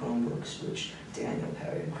 3 Chromebooks, which Daniel,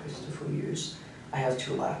 Perry, and Christopher use. I have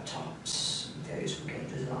 2 laptops. They're used for game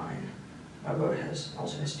design. Robert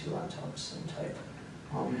also has 2 laptops, same type.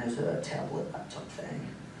 Has a tablet laptop thing.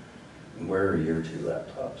 Where are your 2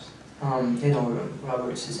 laptops?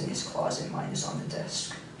 Robert's is in his closet, mine is on the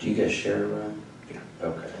desk. Do you guys share a room? Yeah.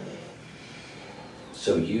 Okay.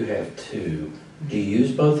 So you have 2. Do you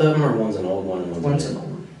use both of them, or one's an old one and One's a an new?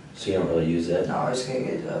 old one. So you don't really use that? No, I was gonna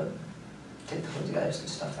take the photographs and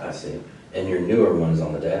stuff I out. see. And your newer one is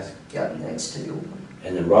on the desk? Yeah, next to the old one.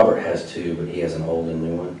 And then Robert has 2, but he has an old and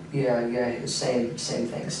new one? Yeah, same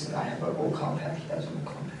things. I have an old compact, he has an old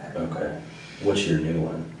compact. Okay. What's your new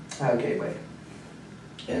one? Gateway.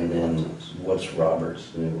 And then what's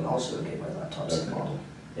Robert's new one? Also gave my laptop same Okay. model.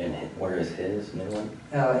 And where is his new one?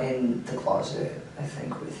 In the closet, I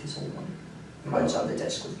think, with his old one. Mine's on the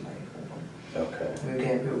desk with my old one. Okay. We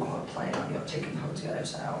were going to plan on, taking those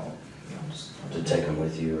guys out, just. To take them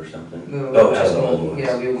with you or something? We were Oh, just out of the going- old ones?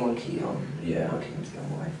 Yeah, we were going to keep them. Yeah. Keep them to the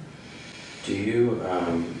other way. Do you,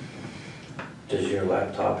 does your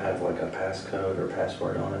laptop have like a passcode or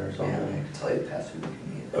password on it or Yeah, I something? can tell you the password if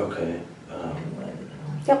you need it. Okay, I can write it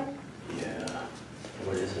down. Yep. yeah.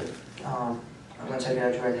 What is it? Once I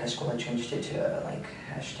graduated high school, I changed it to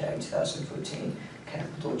hashtag 2014,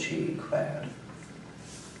 capital G, grad.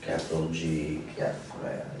 Capital G, Yeah,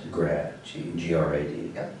 grad. grad, G.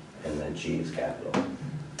 G-R-A-D. Yep. And then G is capital.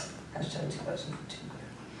 Hashtag 2014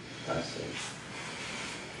 grad. I see.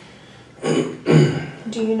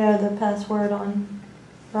 Do you know the password on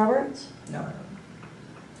Robert's? No, I don't.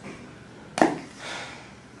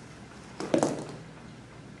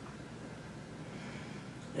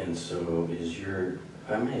 And so is your,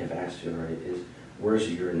 I may have asked you already, where's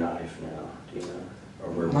your knife now? Do you know?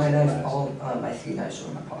 Or where was My it knife, last? all my 3 knives were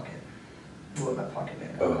in my pocket. Were in my pocket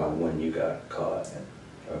bag. Oh, when you got caught?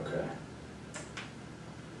 Okay.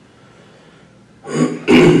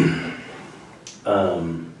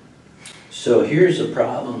 So here's a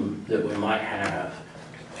problem that we might have,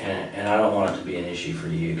 and I don't want it to be an issue for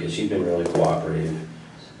you, because you've been really cooperative.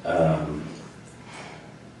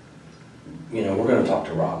 We're gonna talk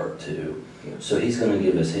to Robert too, so he's gonna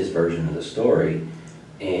give us his version of the story,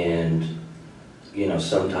 and,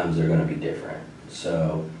 sometimes they're gonna be different.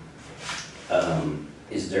 So,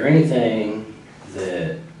 is there anything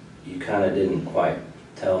that you kind of didn't quite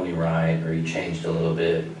tell me right, or you changed a little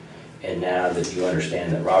bit, and now that you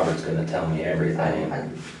understand that Robert's gonna tell me everything?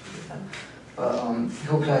 But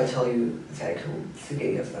he'll probably tell you that he'll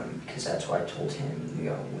forgive them, because that's what I told him,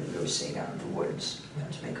 when we were sitting out in the woods,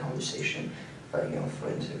 to make conversation. But,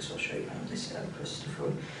 forensics will show you how they set up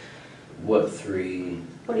Christopher. What 3?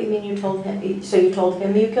 What do you mean you told him? So you told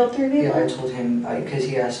him you killed 3 people? Yeah, I told him, because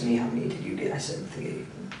he asked me how many did you get, I said 3.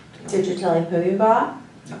 Did you tell him who you got?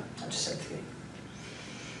 No, I just said 3.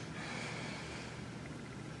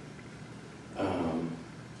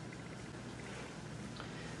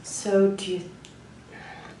 So do you,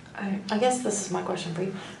 I guess this is my question for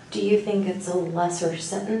you. Do you think it's a lesser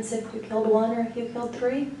sentence if you killed 1 or if you killed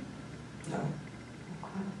 3? No.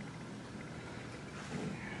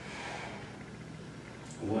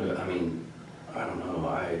 I don't know,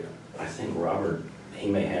 I think Robert, he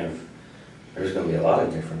may have, there's gonna be a lot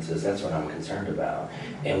of differences, that's what I'm concerned about.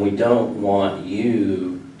 And we don't want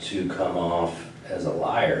you to come off as a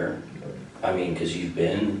liar, because you've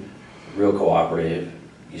been real cooperative,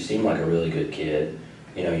 you seem like a really good kid,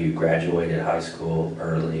 you graduated high school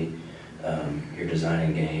early, you're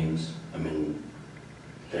designing games,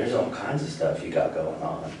 there's all kinds of stuff you got going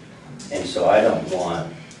on. And so I don't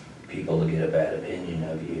want people to get a bad opinion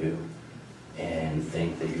of you and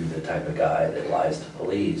think that you're the type of guy that lies to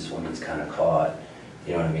police when he's kind of caught,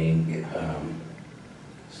 you know what I mean? Yeah.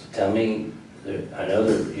 So tell me, I know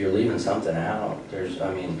that you're leaving something out,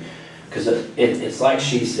 because it's like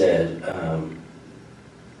she said,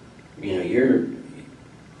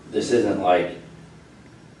 this isn't like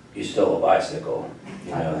you stole a bicycle,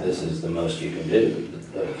 this is the most you can do,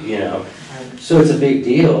 so it's a big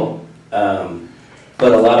deal,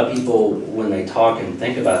 but a lot of people, when they talk and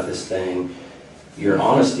think about this thing, your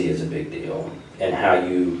honesty is a big deal, and how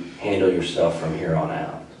you handle yourself from here on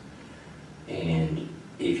out. And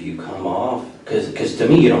if you come off, because to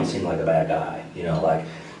me you don't seem like a bad guy, you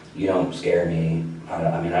don't scare me,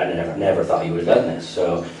 I never thought you would have done this,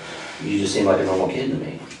 so you just seem like a normal kid to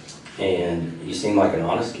me. And you seem like an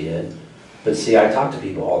honest kid. But see, I talk to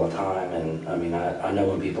people all the time, and I know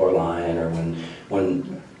when people are lying, or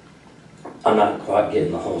when I'm not quite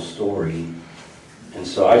getting the whole story. And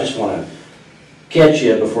so I just want to catch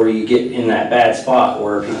you before you get in that bad spot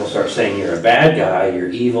where people start saying you're a bad guy, you're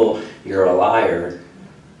evil, you're a liar.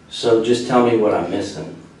 So just tell me what I'm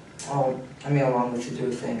missing. Along with the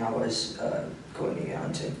do thing, I was going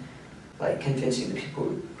around to convincing the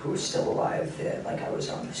people who were still alive that I was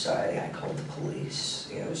on their side. I called the police,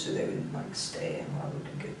 so they would stay and Robert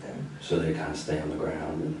could get them. So they kind of stay on the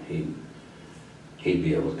ground, and he'd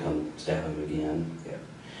be able to come stab him again. Yeah.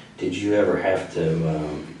 Did you ever have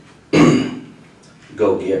to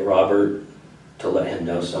go get Robert to let him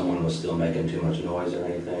know someone was still making too much noise or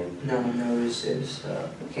anything? No, it was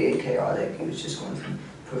chaotic. He was just going from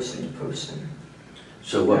person to person.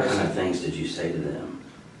 So what kind of things did you say to them?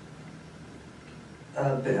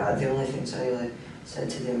 But the only things I said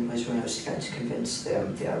to them was when I was trying to convince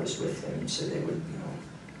them that I was with them, so they would,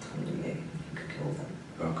 come to me and could kill them.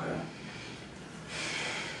 Okay.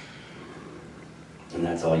 And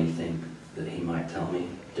that's all you think that he might tell me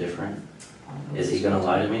different? Is he gonna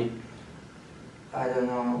lie to me? I don't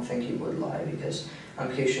know, I don't think he would lie, because I'm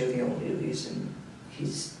pretty sure the only reason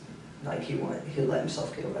he's, like, he let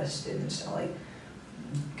himself get arrested and it's not like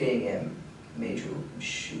getting a major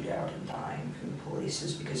shootout and dying from the police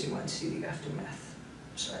is because he wanted to see the aftermath.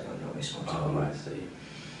 So I don't know his responsibility. Oh, I see.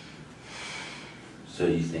 So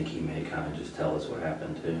you think he may kind of just tell us what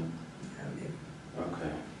happened too? Yeah, maybe.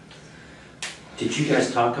 Okay. Did you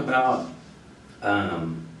guys talk about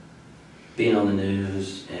being on the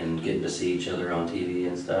news and getting to see each other on TV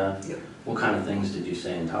and stuff? Yeah. What kind of things did you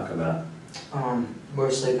say and talk about?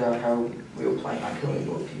 Mostly about how we were planning on killing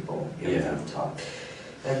more people. Yeah. From the top.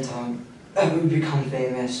 And we become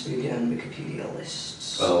famous, we get on Wikipedia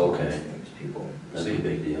lists. Oh, okay. Famous people. That'd be a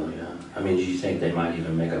big deal, yeah. I mean, do you think they might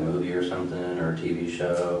even make a movie or something, or a TV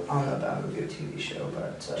show? I don't know about a movie or TV show,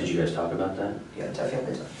 but... Did you guys talk about that? Yeah,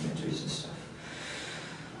 definitely documentaries and stuff.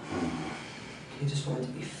 He just wanted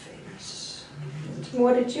to be famous.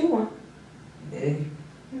 What did you want? Me?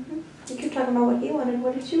 You keep talking about what he wanted.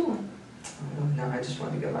 What did you want? No, I just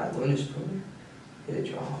wanted to get my bonus program. Get a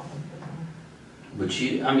job. But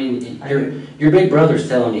you, I mean, your big brother's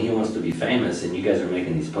telling you he wants to be famous, and you guys are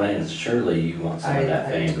making these plans. Surely you want some of that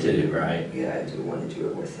fame too, right? Yeah, I do want to do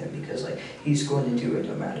it with him because, like, he's going to do it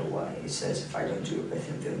no matter what. He says if I don't do it with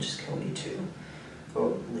him, they'll just kill me too,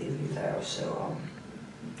 or leave me there. So,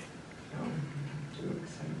 do it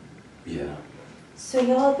with him. Yeah. So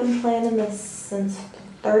y'all have been planning this since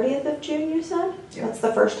the 30th of June, you said? Yeah. That's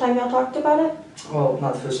the first time y'all talked about it? Well,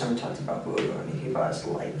 not the first time we talked about Bodo. I mean, he bought us a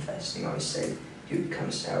light vest. He always said he would come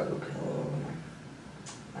out, he'll kill him.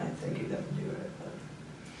 I didn't think he'd ever do it, but...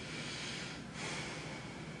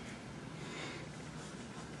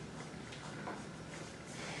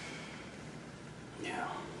 Yeah.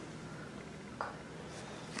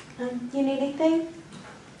 You need anything?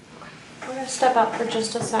 We're gonna step out for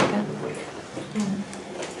just a second.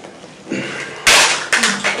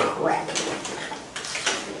 Crap.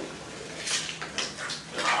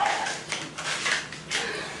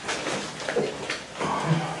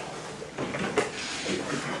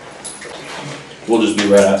 We'll just be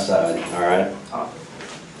right outside, all right?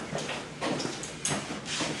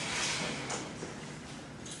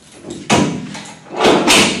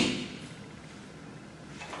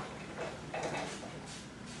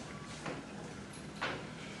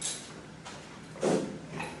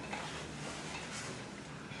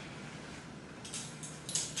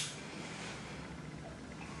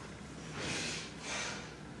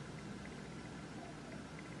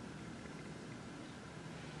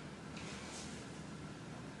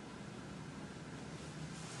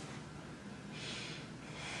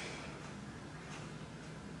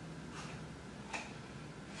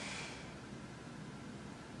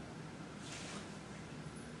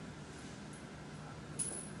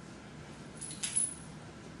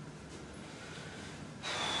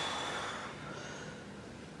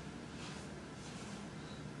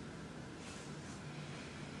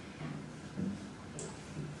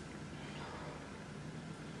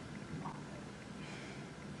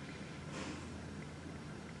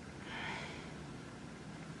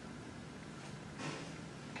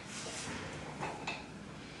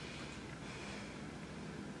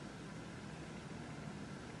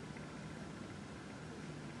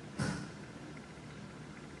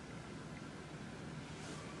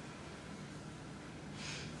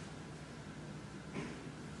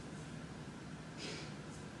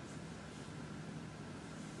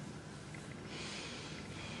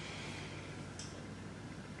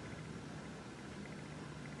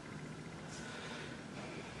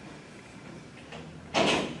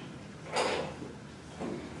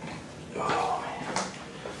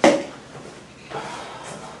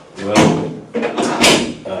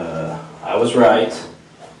 I was right.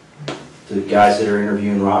 The guys that are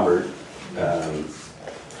interviewing Robert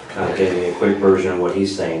kind of gave me a quick version of what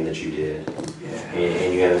he's saying that you did. Yeah.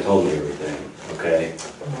 And you haven't told me everything, okay?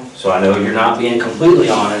 So I know you're not being completely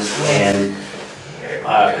honest, and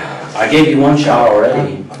I gave you one shot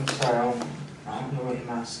already. I'm sorry, I don't know what you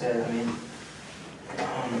might have said. I mean,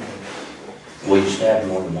 Well, you stabbed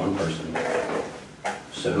more than one person.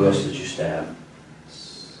 So who else did you stab?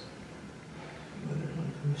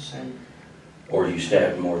 Or you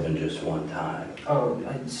stabbed more than just one time? Oh,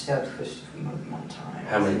 I stabbed Christopher more than one time.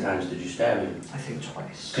 How many times did you stab him? I think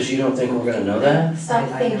twice. Because you don't think we're gonna know that? Stop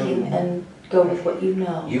I thinking know. and go with what you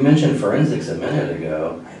know. You mentioned forensics a minute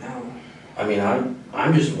ago. I know. I mean,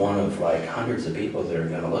 I'm just one of like hundreds of people that are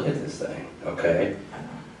gonna look at this thing, okay?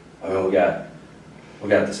 I know. I mean, we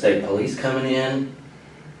got the state police coming in,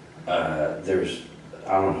 There's,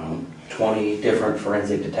 I don't know, 20 different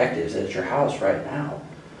forensic detectives at your house right now.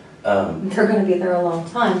 They're gonna be there a long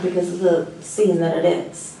time because of the scene that it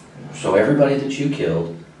is. So everybody that you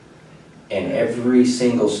killed and every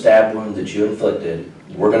single stab wound that you inflicted,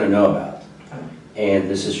 we're gonna know about. And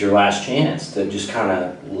this is your last chance to just kind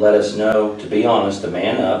of let us know, to be honest, to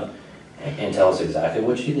man up and tell us exactly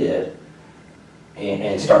what you did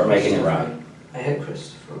and start making it right. I hit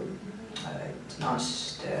Christopher. I did not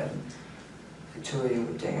stab Victoria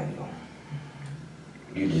with Daniel.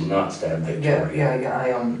 You did not stab Victoria.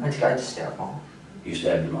 I tried to stab Mom. You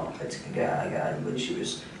stabbed them all. When she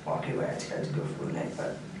was walking away, I tried to go for her neck,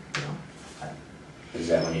 but, you know. Is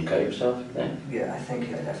that when you cut yourself then? Yeah, I think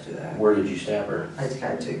right after that. Where did you stab her? I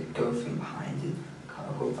tried to go from behind and cut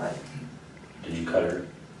her back. Did you cut her?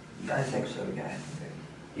 I think so, yeah.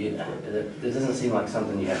 Yeah, it doesn't seem like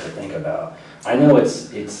something you have to think about. I know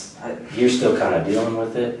you're still kind of dealing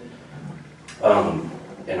with it.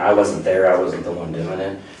 And I wasn't there, I wasn't the one doing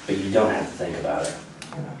it, but you don't have to think about it.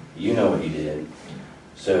 You know what you did.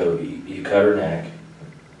 So you cut her neck,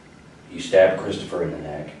 you stabbed Christopher in the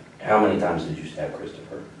neck. How many times did you stab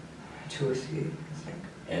Christopher? 2 or 3, I think.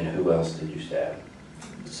 And who else did you stab?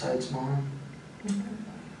 Besides Mom.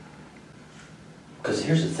 Because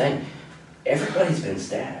here's the thing, everybody's been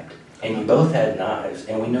stabbed, and you both had knives,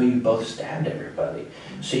 and we know you both stabbed everybody.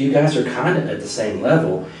 So you guys are kind of at the same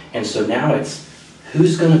level, and so now it's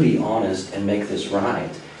who's going to be honest and make this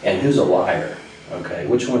right, and who's a liar, okay?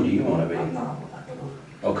 Which one do you want to I'm be? not.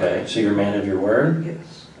 Okay, so you're a man of your word?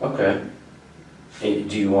 Yes. Okay. Do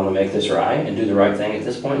you want to make this right and do the right thing at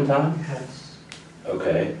this point in time? Yes.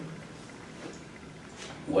 Okay.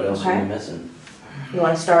 What else are you missing? You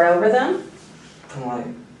wanna start over then? From like,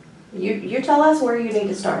 You tell us where you need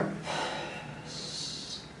to start.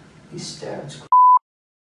 he stabs.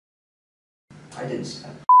 I didn't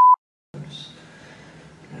stab. I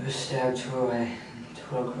was stabbed through a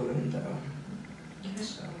window.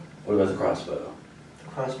 So, What about the crossbow? the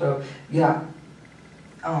crossbow, yeah.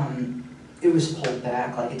 It was pulled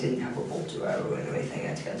back, like it didn't have a bolt or arrow or anything.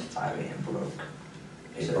 I tried to fire it and broke.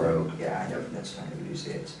 It broke? Yeah, I never, that's not even use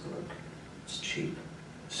it. It's broke. It's cheap.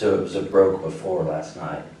 So it broke before last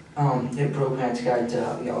night? It broke when I tried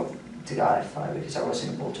to guide fire because I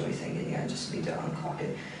wasn't able to do anything, and I just need to uncock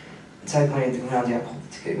it. It's like playing the ground, I pulled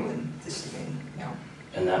the trigger and this again,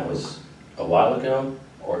 And that was a while ago,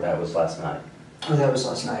 or that was last night? Oh, that was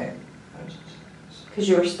last night. Because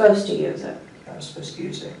you were supposed to use it. I was supposed to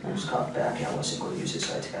use it. It was cocked back and I wasn't going to use it,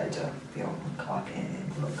 so I tried to, uncock it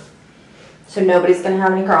and look. So nobody's gonna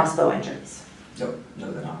have any crossbow injuries. No,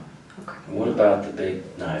 they're not. Okay. What about the big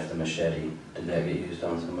knife, the machete? Did that get used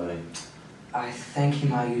on somebody? I think he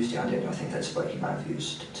might have used it on Daniel. I think that's what he might have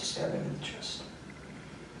used to stab him in the chest.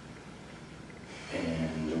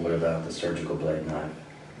 And what about the surgical blade knife?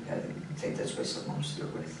 I think that's what someone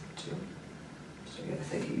stood with too. So yeah, I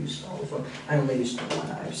think he used all of them. I only used the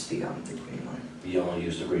one. I used the green one. You only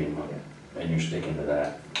used the green one, and you're sticking to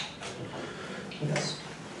that. Yes.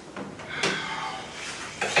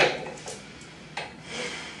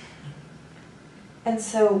 And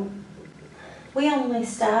so, you only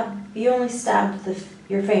stabbed your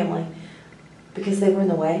family because they were in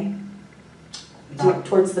the way?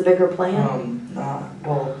 Towards the bigger plan?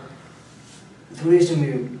 Well, the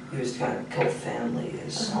reason we was trying to kill family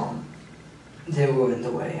is, they were in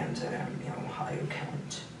the way and, higher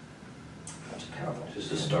count. Just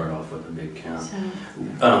to start off with a big count.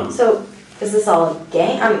 So, is this all a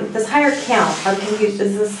game? This higher count, I'm confused,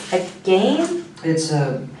 is this a game? It's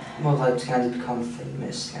like trying to become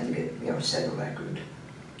famous, trying to get, set a record.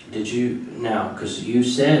 Did you, now, because you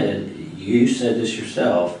said this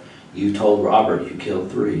yourself, you told Robert you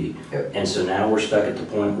killed 3. Yep. And so now we're stuck at the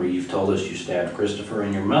point where you've told us you stabbed Christopher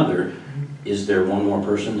and your mother. Mm-hmm. Is there one more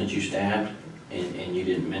person that you stabbed and you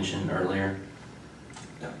didn't mention earlier?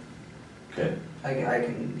 No. Okay. I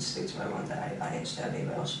can stick to my one that I ain't stabbed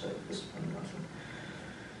anybody else, but this one nothing.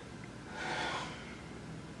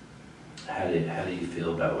 How do you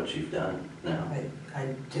feel about what you've done now? I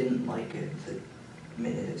didn't like it the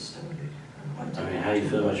minute it started. How do you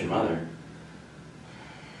feel about your mother?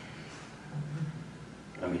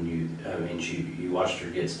 You watched her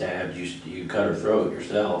get stabbed, you cut her throat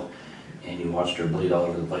yourself, and you watched her bleed all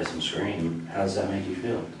over the place and scream. How does that make you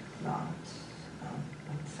feel? No, I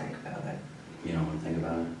don't think about it. You don't want to think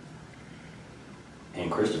about it?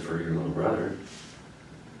 And Christopher, your little brother,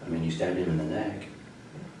 you stabbed him in the neck.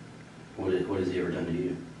 What has he ever done to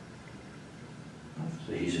you? Nothing.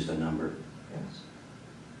 So he's just a number. Yes.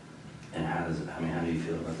 And how do you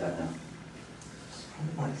feel about that now? It's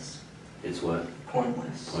pointless. It's what?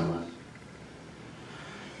 Pointless. Pointless.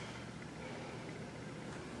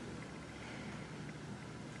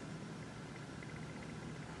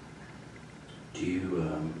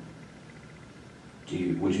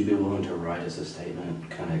 would you be willing to write us a statement,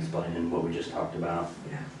 kind of explaining what we just talked about?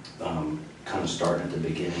 Yeah. Kind of starting at the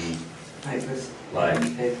beginning, Like with like, pen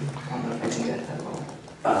and paper. I don't know if I can get that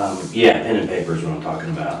all. yeah, pen and paper is what I'm talking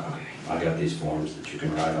about. Okay. I got these forms that you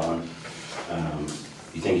can write on.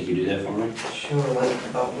 You think you could do that for me? Sure, like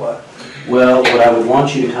about what? Well, what I would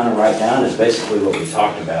want you to kind of write down is basically what we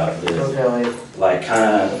talked about. Okay, Like kind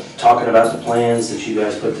of talking about the plans that you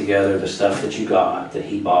guys put together, the stuff that you got, that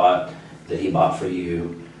he bought for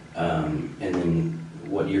you, and then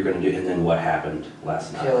what you're gonna do, and then what happened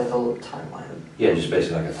last night. yeah, like a little timeline. Yeah, just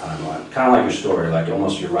basically like a timeline, kind of like your story, like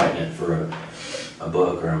almost you're writing it for a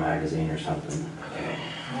book or a magazine or something.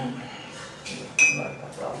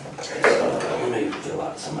 Let me fill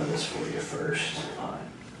out some of this for you first.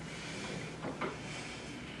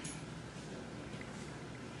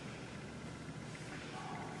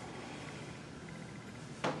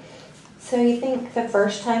 So you think the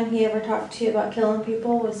first time he ever talked to you about killing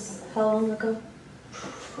people was how long ago?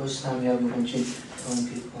 First time you ever mentioned killing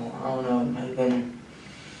people, I don't know, it might have been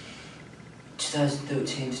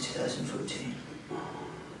 2013 to 2014.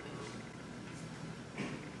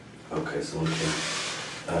 Okay, so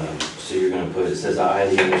so you're gonna put, it says I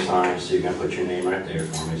at the other sign, so you're gonna put your name right there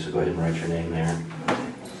for me, so go ahead and write your name there. Okay.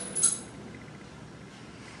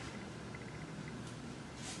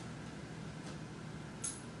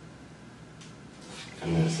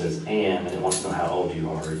 And then it says and it wants to know how old you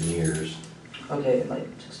are in years. Okay, like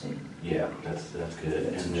 16. Yeah, that's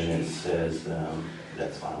good. And then it says,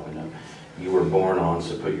 that's fine, we know. You were born on,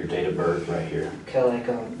 so put your date of birth right here. Okay, like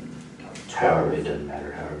However, it doesn't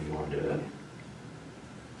matter, however you want to do it.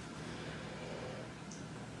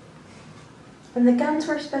 And the guns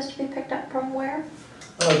were supposed to be picked up from where?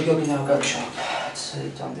 the Okinawa gun shop. It's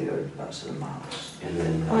down the road about 7 miles. And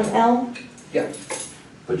then On Elm? Yeah.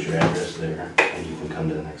 put your address there, and you can come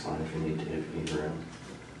to the next line if you need to, if you need room.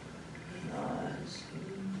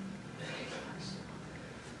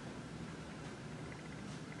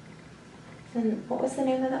 And what was the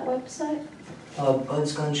name of that website?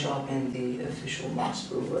 Bud's Gun Shop and the official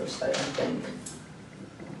Mossbrew website, I think.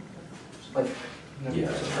 Like, Yeah,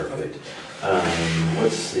 that's perfect.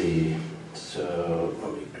 Let's see, so,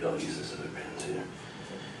 I'll use this other pen too.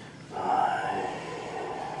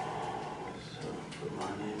 So, put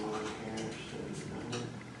my name on here, so you know it.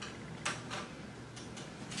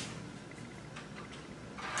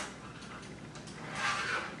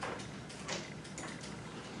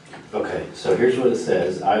 Okay, so here's what it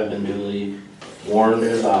says. I've been duly warned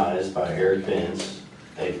and advised by Eric Vince,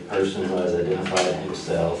 a person who has identified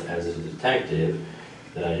himself as a detective,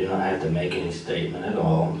 that I do not have to make any statement at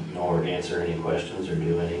all, nor answer any questions or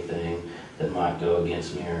do anything that might go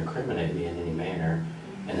against me or incriminate me in any manner,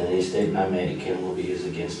 and any statement I make can will be used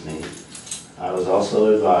against me. I was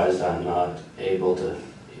also advised I'm not able to,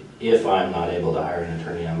 if I'm not able to hire an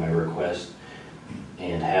attorney, I may request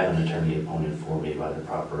and have an attorney appointed for me by the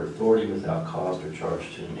proper authority without cost or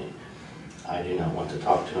charge to me. I do not want to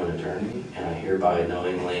talk to an attorney, and I hereby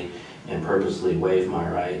knowingly and purposely waive my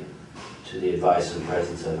right to the advice and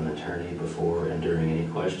presence of an attorney before and during any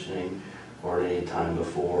questioning or at any time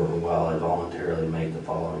before or while I voluntarily make the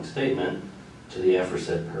following statement to the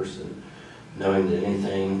aforesaid person, knowing that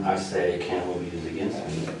anything I say can will be used against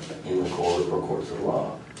me in the court or courts of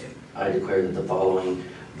law. I declare that the following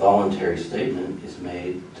voluntary statement is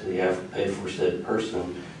made to the aforesaid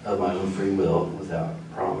person of my own free will, without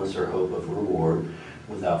promise or hope of reward,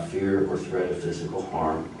 without fear or threat of physical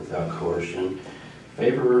harm, without coercion,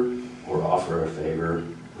 favor or offer of favor,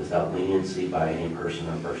 without leniency by any person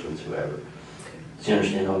or persons whoever. Do you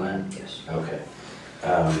understand all that? Yes. Okay.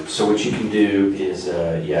 So what you can do is,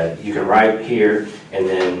 yeah, you can write here, and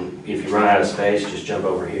then if you run out of space, just jump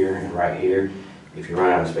over here and write here. If you run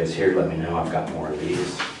out of space here, let me know. I've got more of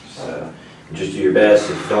these. So just do your best.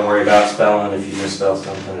 Don't worry about spelling. If you misspell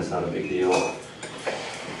something, it's not a big deal.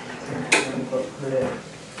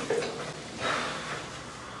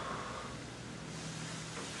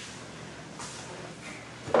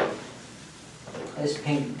 This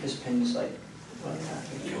pen is like running out.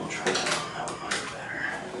 You want to try that one? That one might be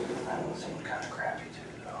better. That one seemed kind of crappy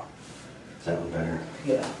too, though. Is that one better?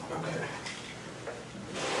 Yeah. Okay.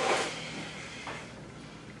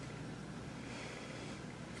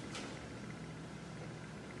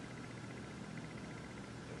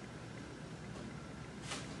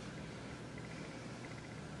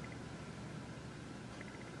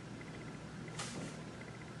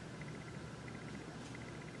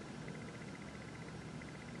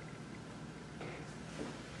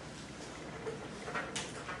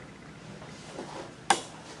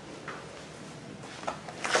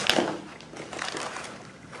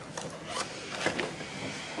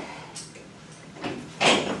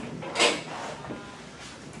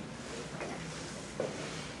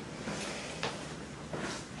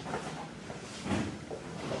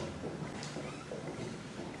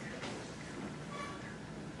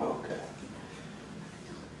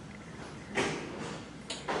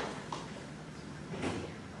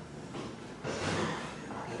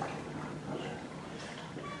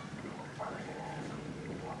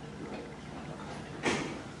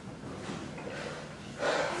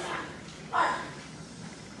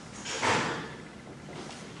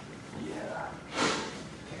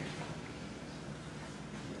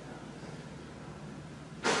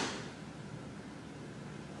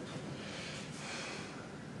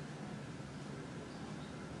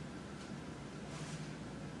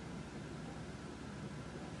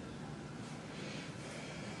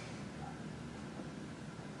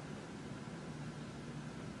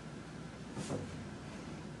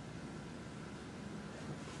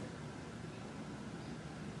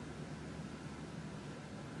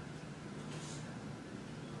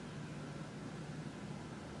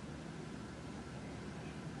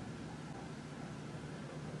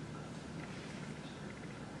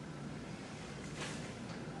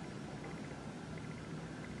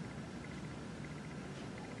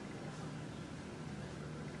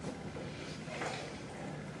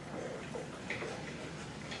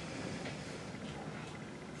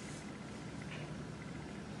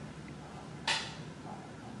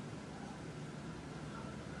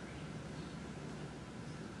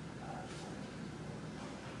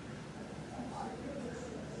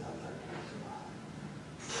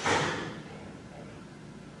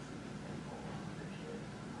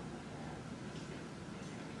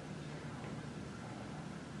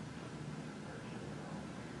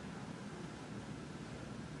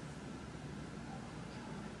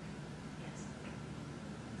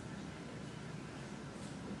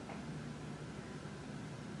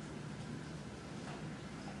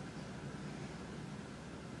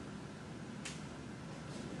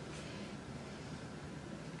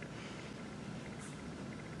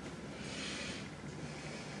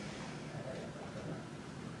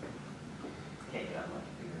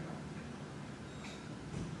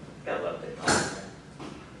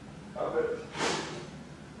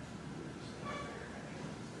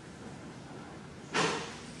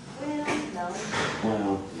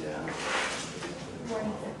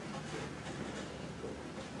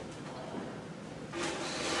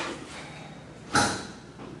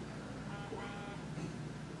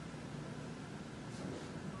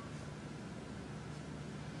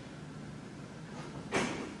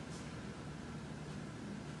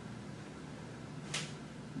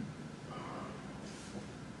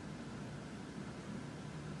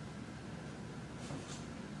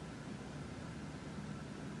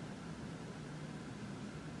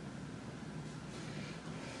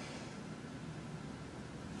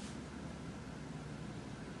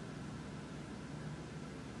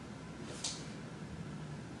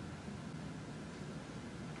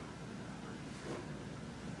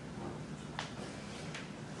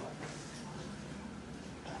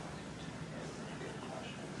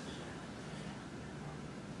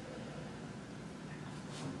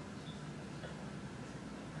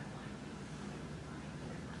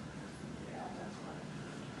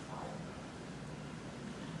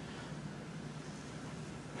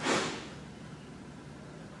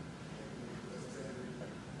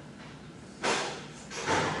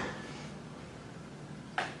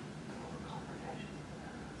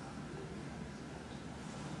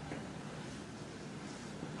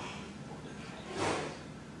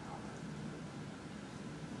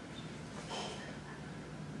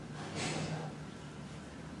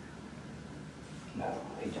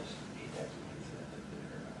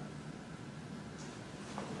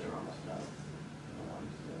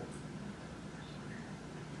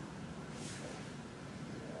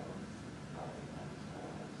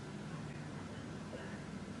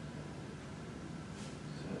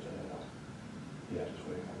 Yeah, just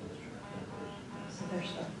waiting on this truck. So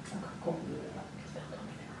there's the, okay, cool. Yeah.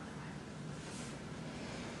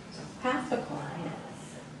 So half the chloride is,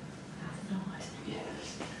 half not.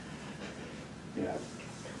 Yes. Yeah.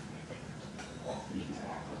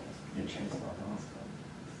 Exactly. You change about that.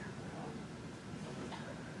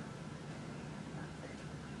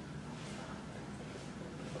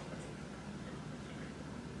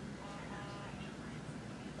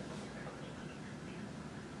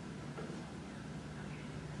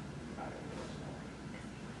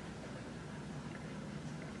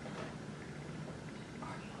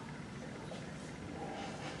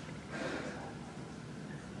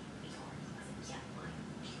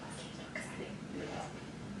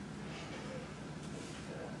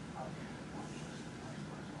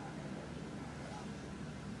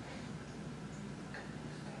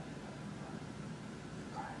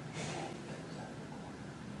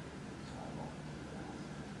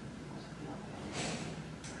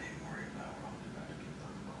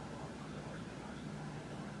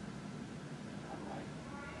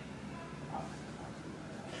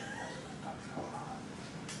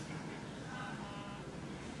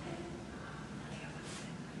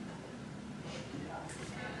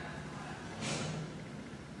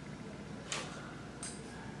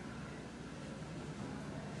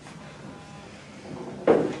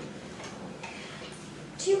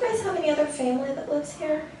 Do you guys have any other family that lives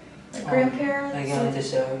here? Like grandparents? Like in or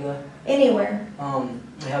this area, anywhere? I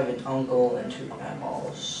have an uncle and 2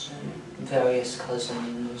 grandmas and various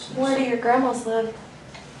cousins. And Where do your grandmas live?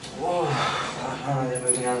 They're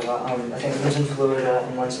moving out a lot. I think one's in Florida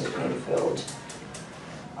and one's in Springfield.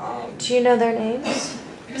 Do you know their names?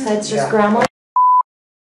 Besides just Yeah. grandma?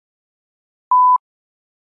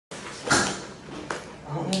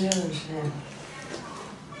 I don't know the other's name.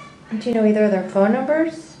 Do you know either of their phone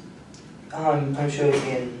numbers? I'm sure it'd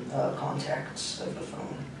be in contacts of the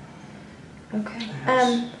phone. Okay.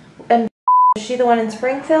 Yes. And is she the one in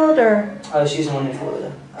Springfield or? She's the one in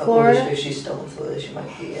Florida. Florida? If she's still in Florida, she might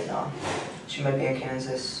be in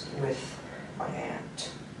Kansas with my aunt.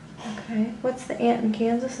 Okay. What's the aunt in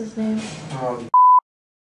Kansas's name?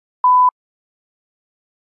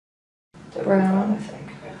 Deborah Brown. I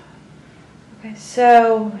think. Okay.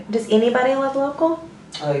 So, does anybody live local?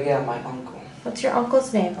 Yeah, my uncle. What's your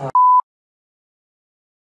uncle's name?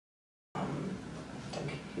 I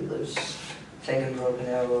think he lives, in Broken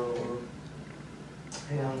Arrow or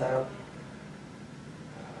around that.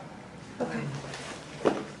 Okay.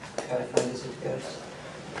 Gotta find his address.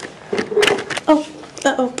 Oh.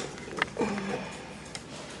 Uh-oh.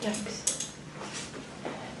 Yikes.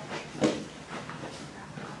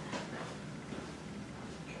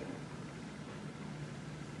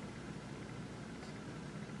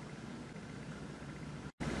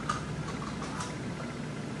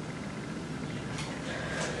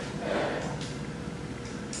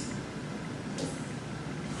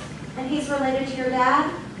 And he's related to your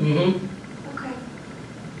dad? Mm-hmm. Okay.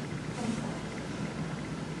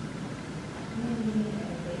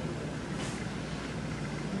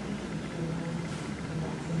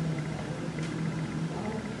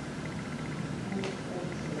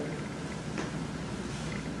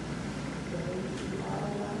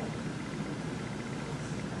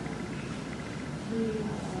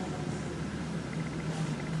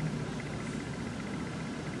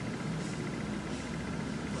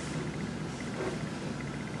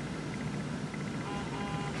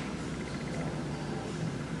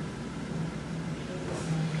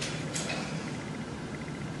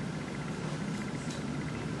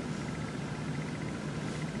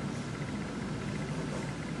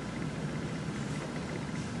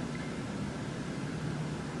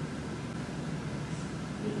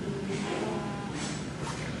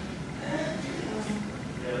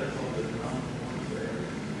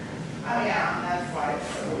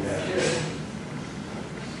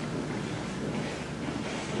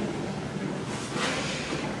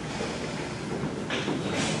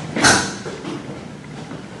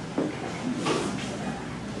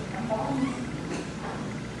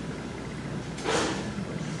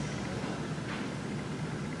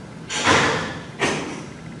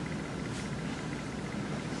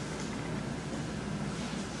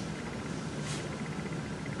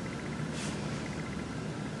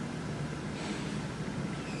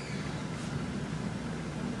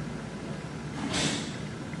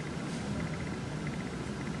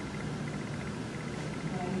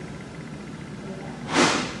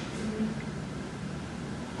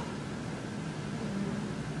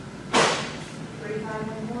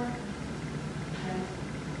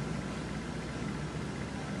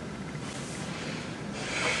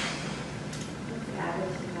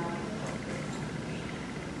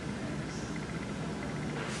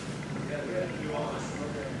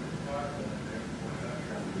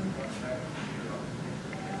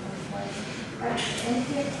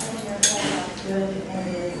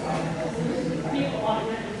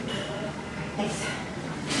 Thanks.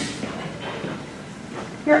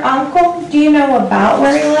 Your uncle, do you know about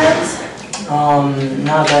where he lives?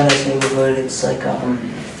 Not by this neighborhood, it's like,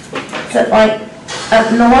 Is it like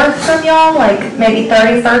up north from y'all, like maybe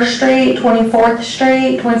 31st Street, 24th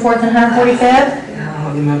Street, 24th and 145th? yeah, I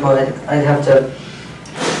don't remember, I'd have to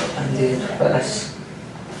find the address.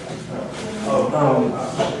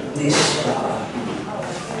 This,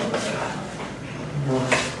 no.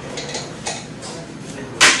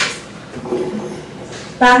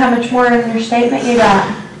 About how much more in your statement you got?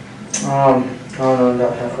 I don't know,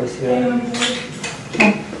 about halfway through.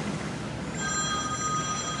 Okay.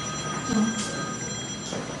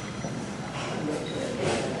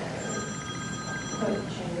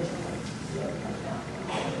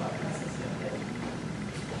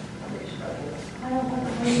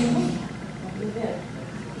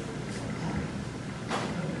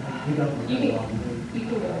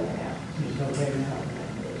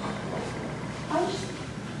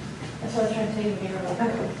 That's what I was trying to tell you, be real.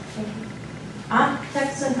 Okay, thank you. I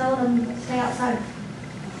texted and told them to stay outside.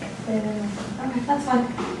 Okay, that's fine.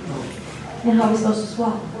 And how are we supposed to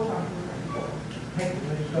swap?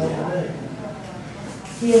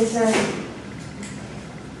 Yes, sir.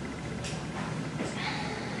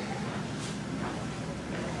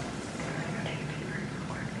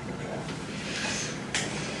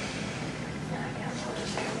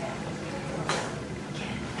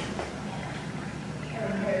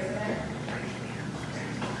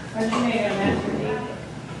 Aren't you making a master deed?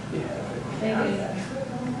 Thank you.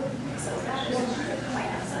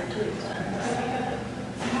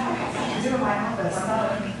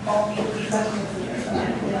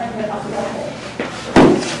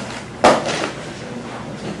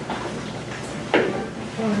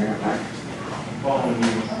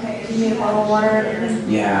 You need a bottle of water or anything?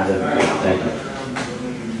 Yeah, thank you.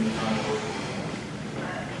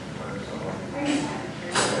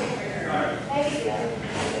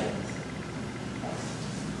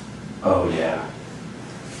 Oh, yeah.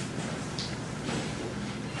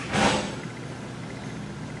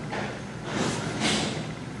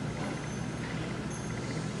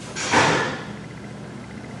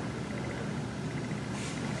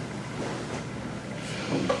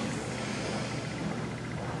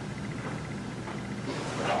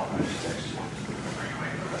 I'll just text you.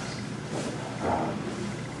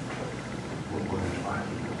 We're gonna try.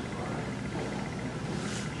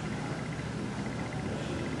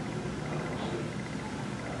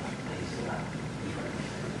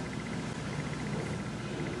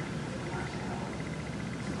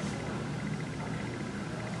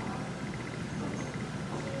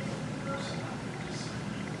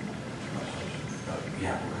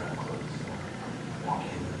 Yeah, we're gonna close. Walk in.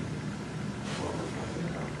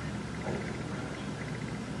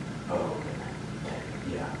 Oh, okay.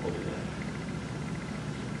 Yeah, we'll do that.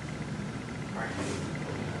 Are you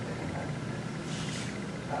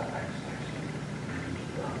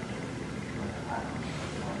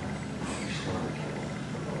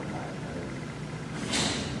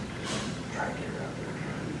try to get her out there.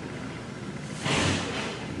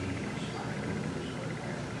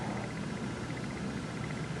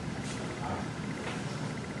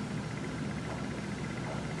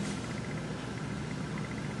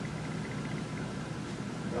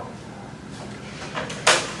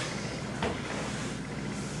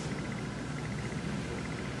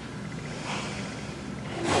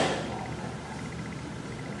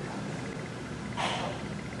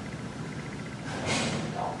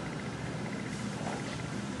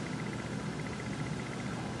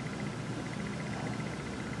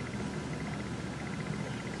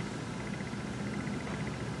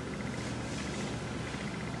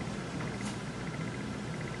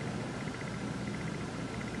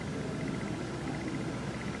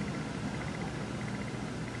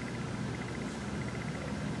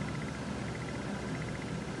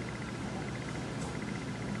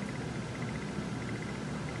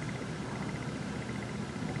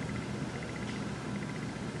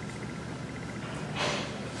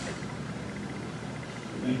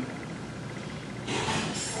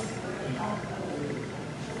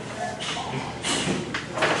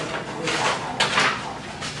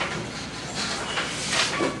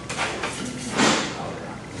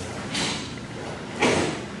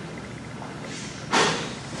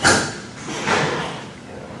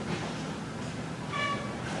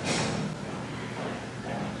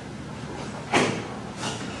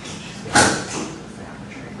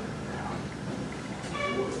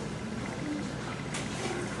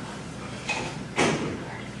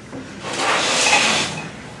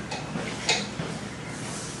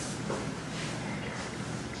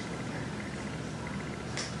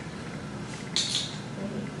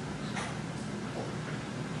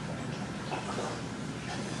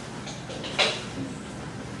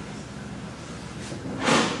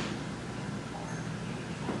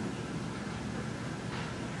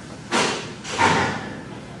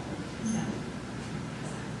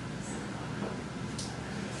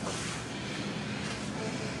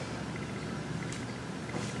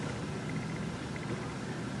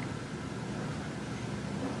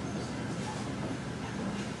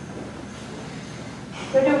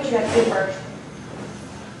 Go do what you got to do first.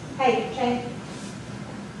 Hey, Shane.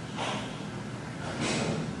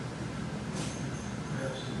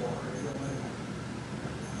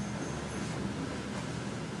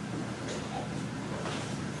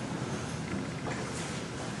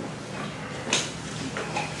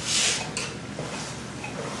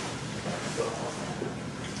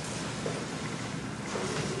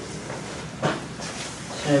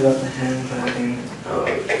 Sorry about the handbagging.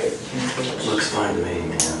 Looks fine to me,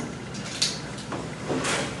 man.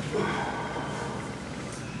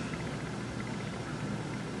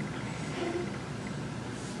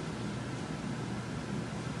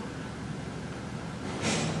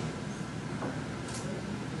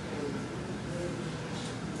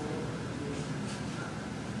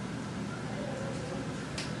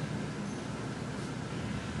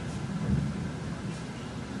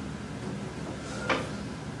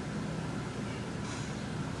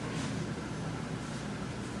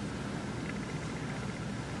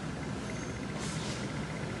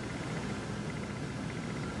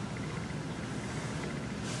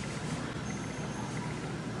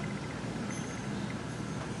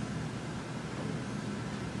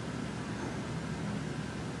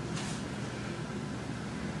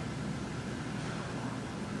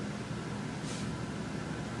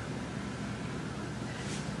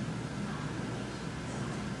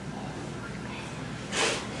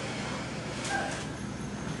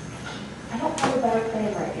 I don't have a better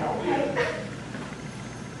plan right now, okay?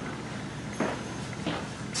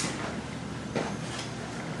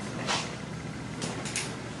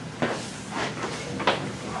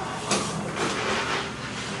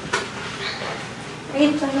 Are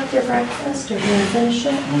you done with your breakfast or do you want to finish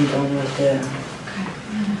it? I'm done with it. Okay,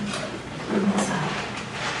 I'm gonna inside.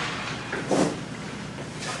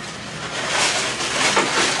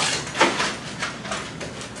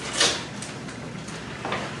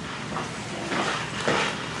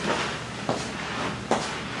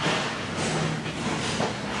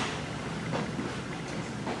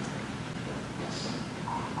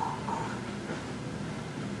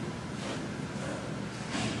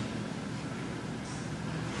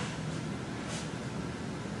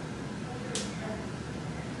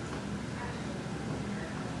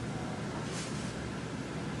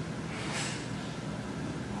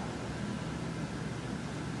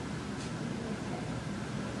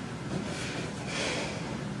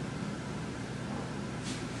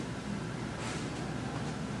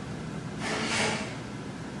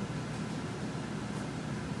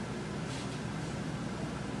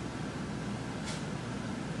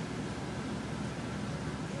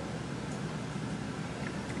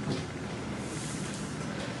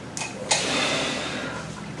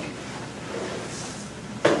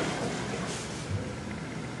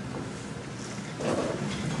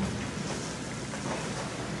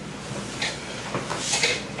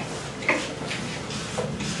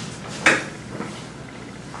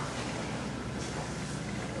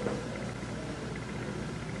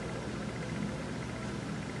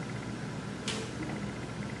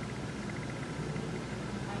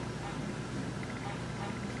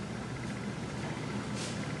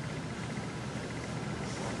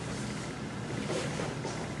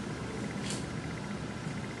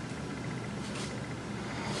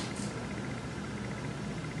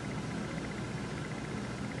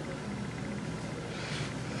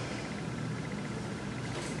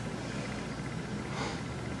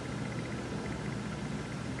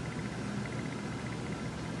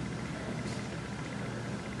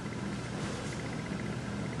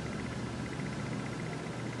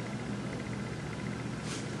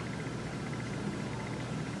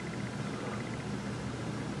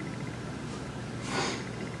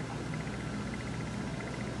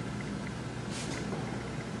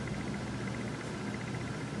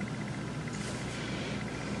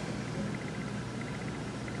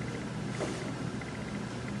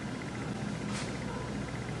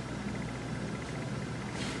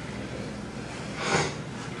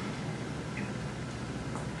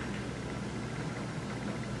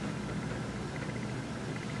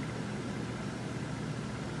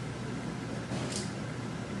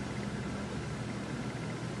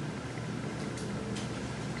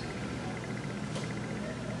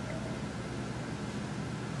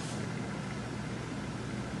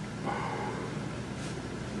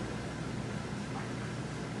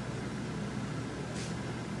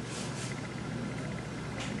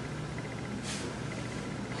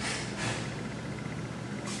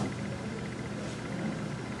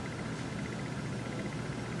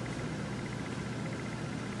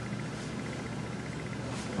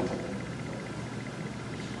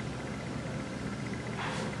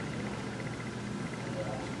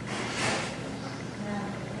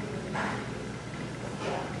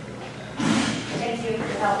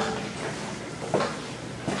 help.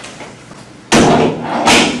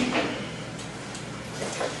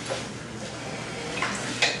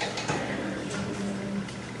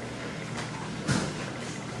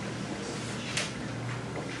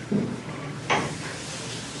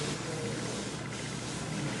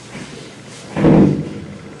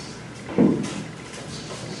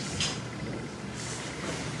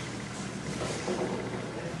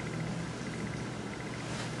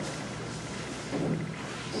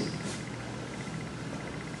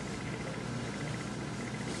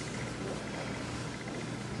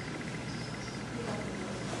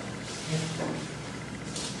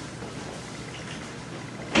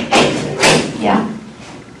 Yeah.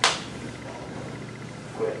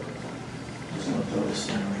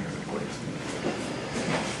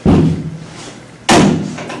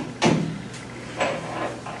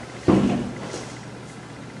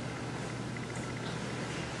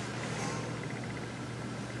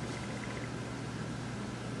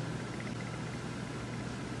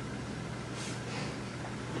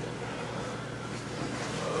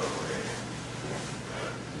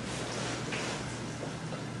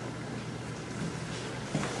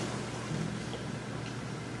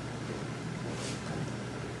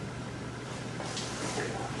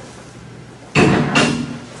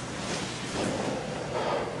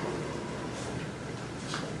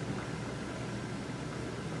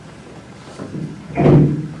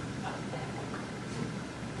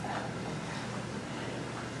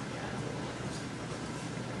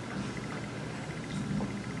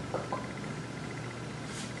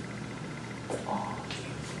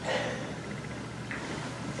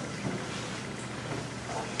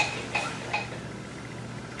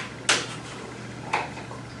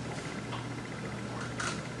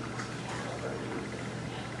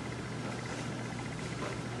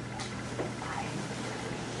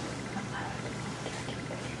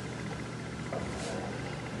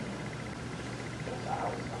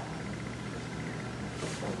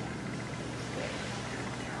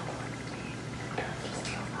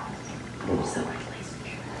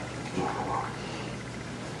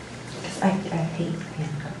 I hate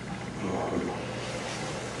handcuffs.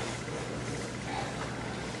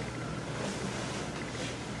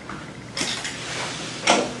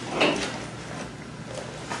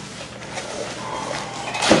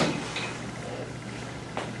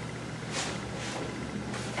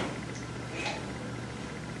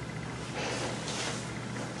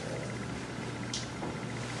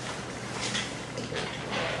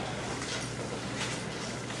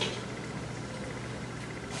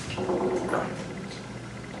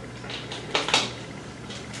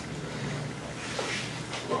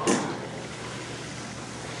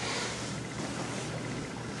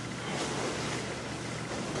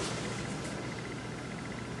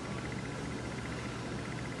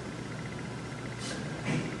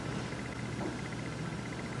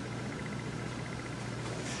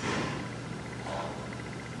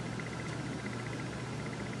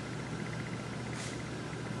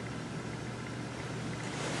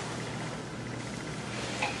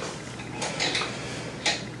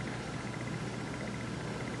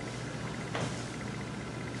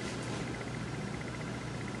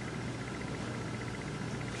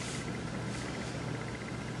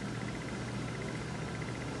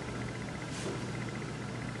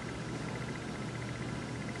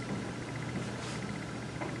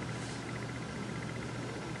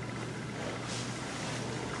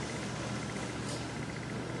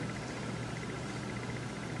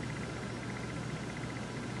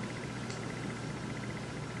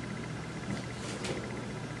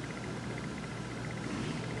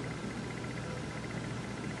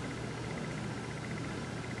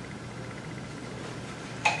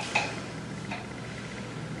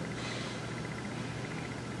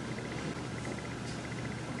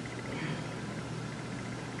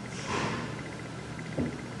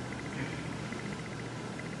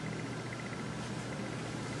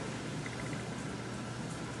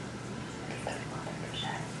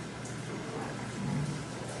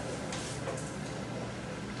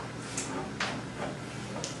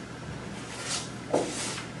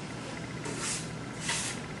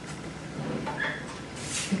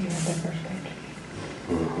 You have the first page.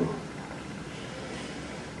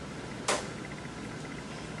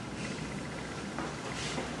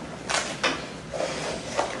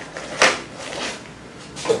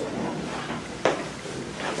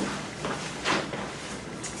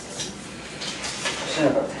 Sorry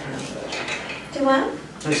about the hand. Do what?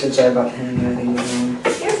 I said sorry about the hand, I think you're wrong.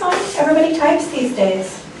 You're fine. Everybody types these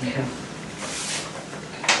days. Yeah.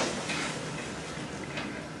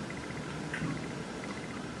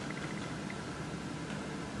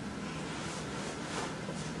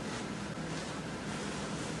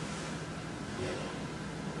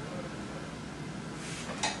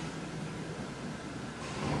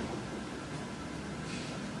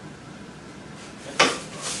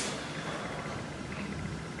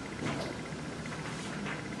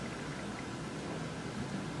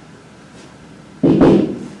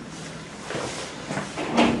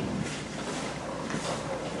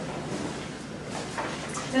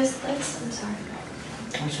 I'm sorry.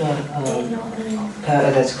 What's that? Daniel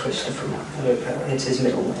and, That's Christopher. It's his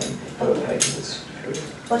middle name.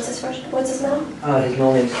 what's his first, what's his middle? His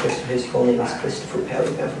middle name is Christopher. His full name is Christopher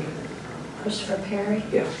Perry Beverly. Christopher Perry?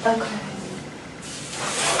 Yeah. Okay.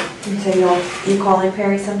 And so you call him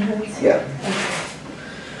Perry sometimes? Yeah. Okay.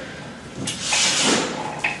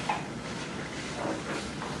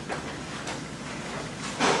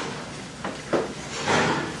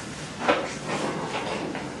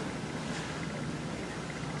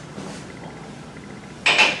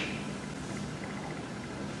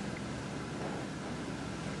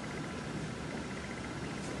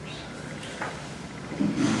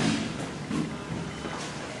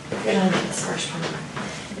 You're gonna get this first one.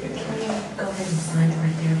 Can you go ahead and sign it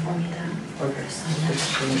right there for me though? Okay. Sign that.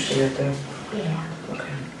 Just finish it there. Yeah.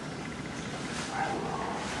 Okay.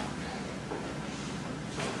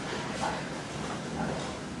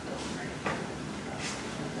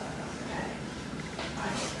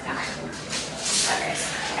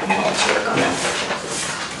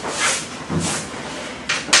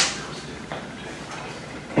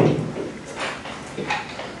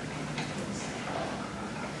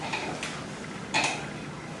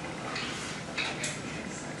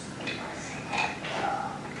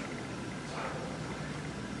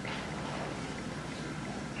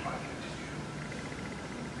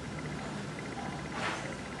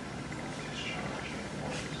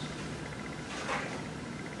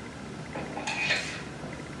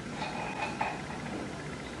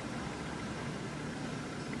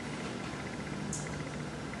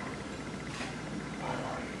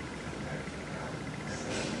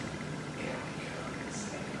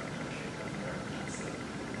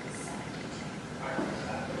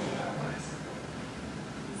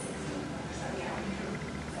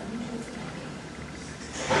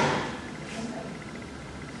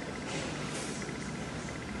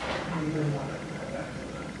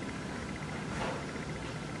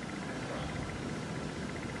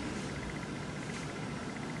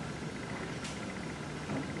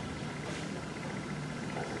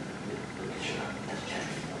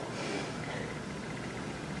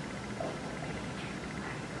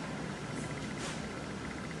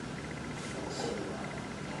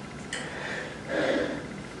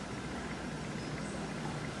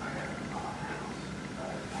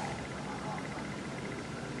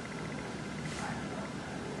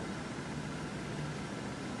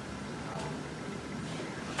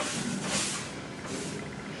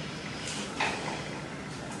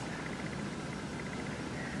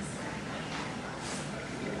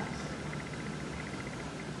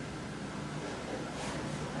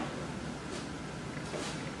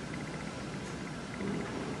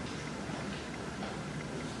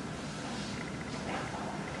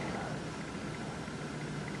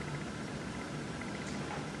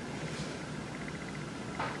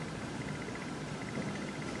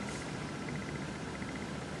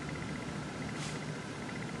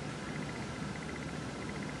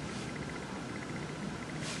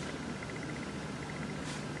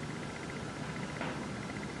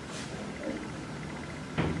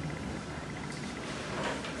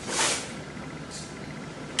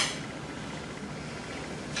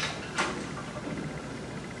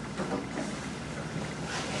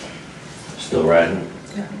 Still writing?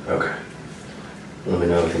 Yeah. Okay. Let me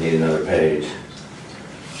know if you need another page.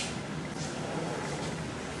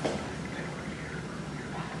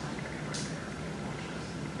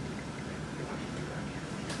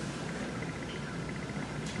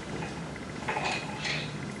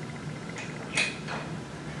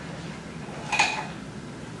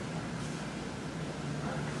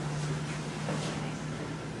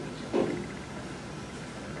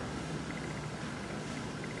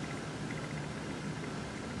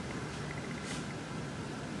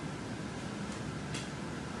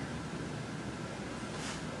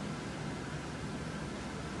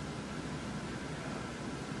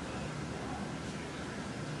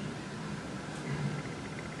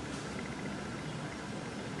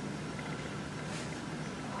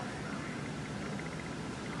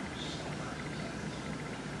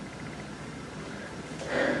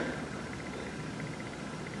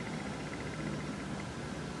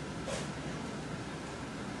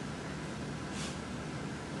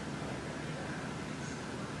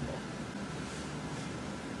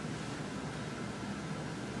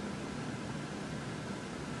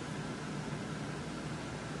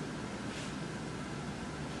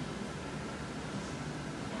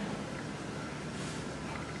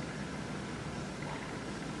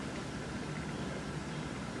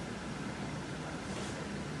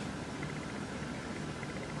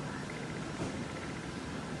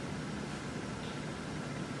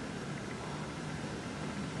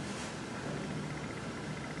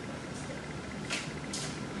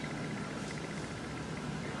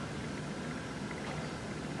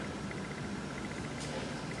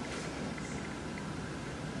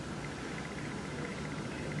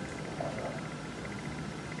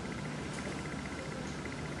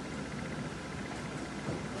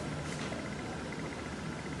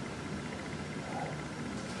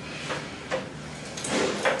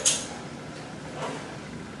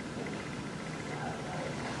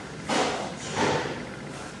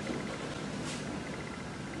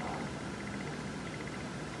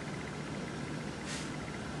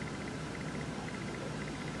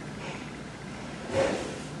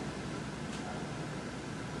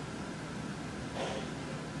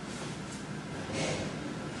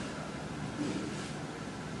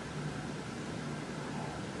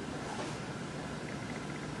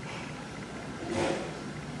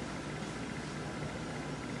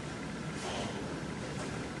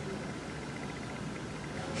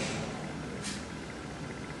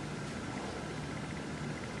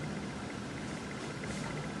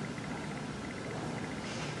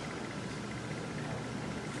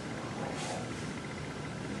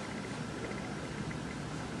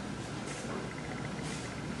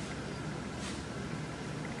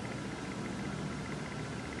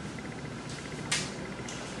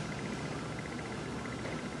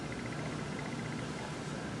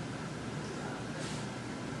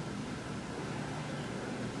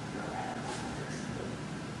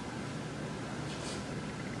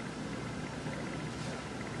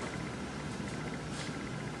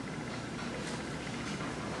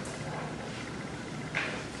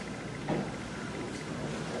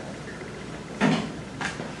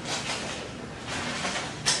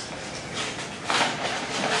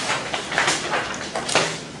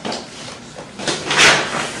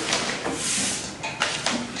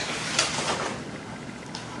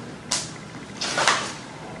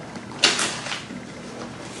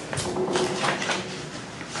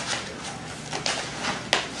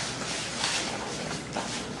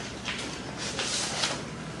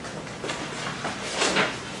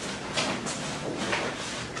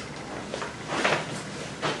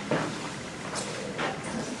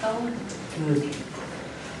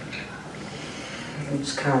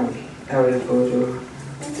 It's kind of out of order.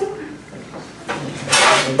 It's okay.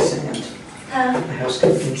 In sand. Huh? The house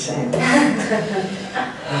covered in sand. Yeah.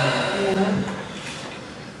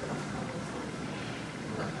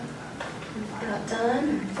 About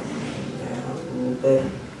done? Yeah, a little bit.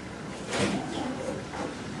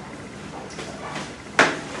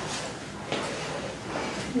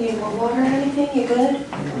 Need more water or anything? You good?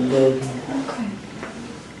 I'm good. Okay.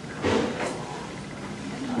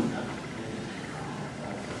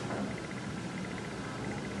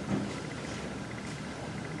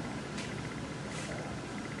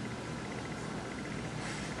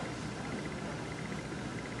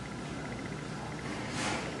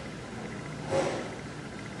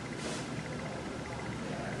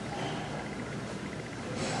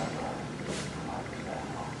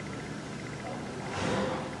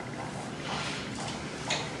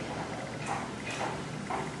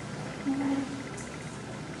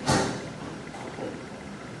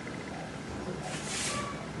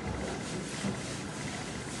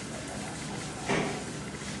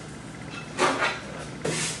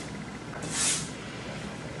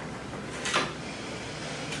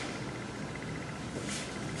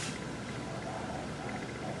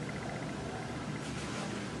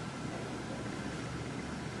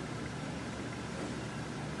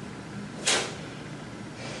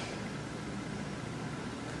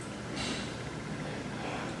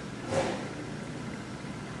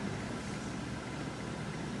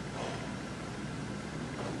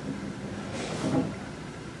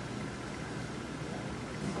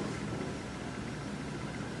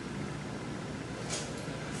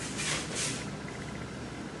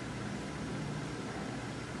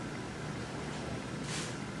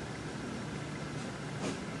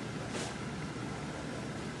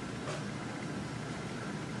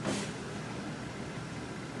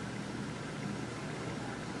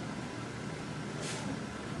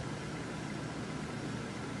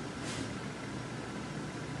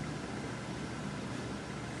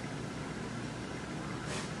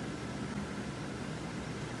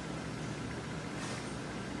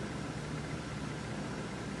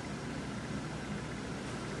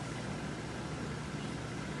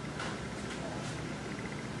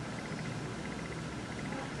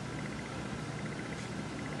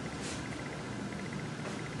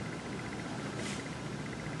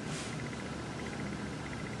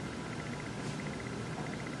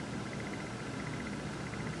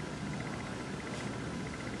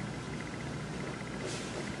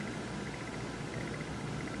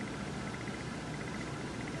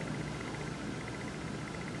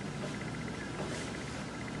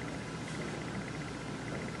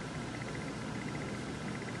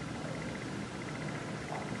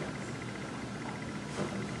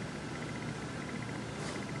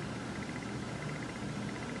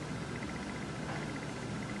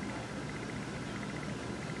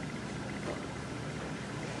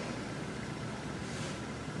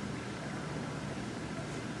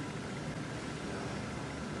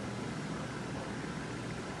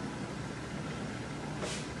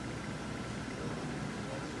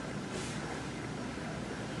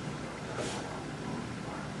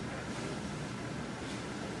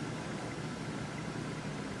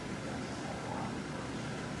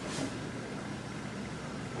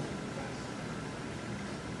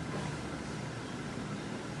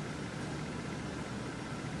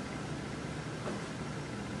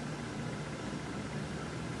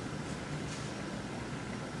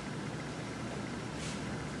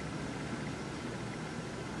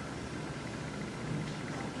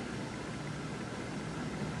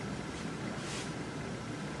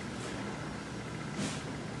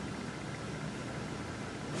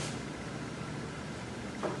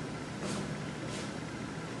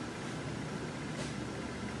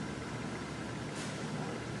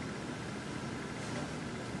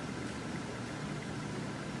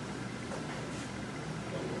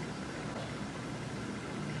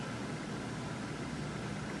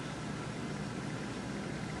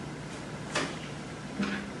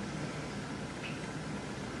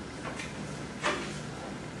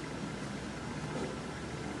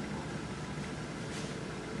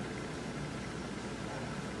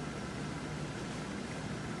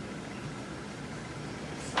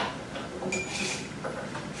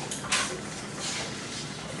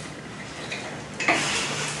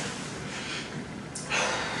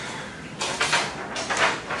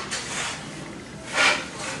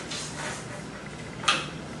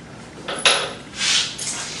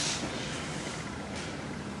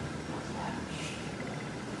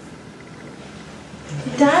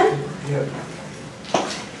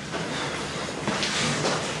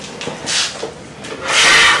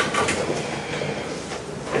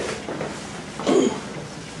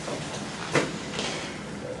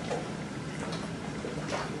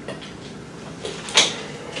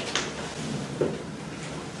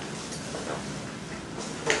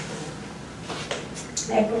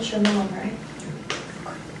 April's your mom, right?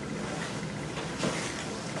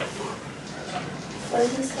 What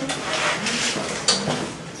does this say?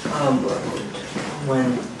 When,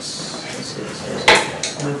 let's see, it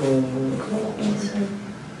says, Michael, what's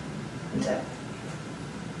that?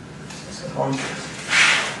 It's the phone.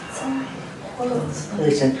 Sorry. Quotes.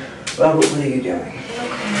 Listen, Robert, what are you doing? Okay.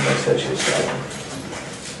 That's what she said.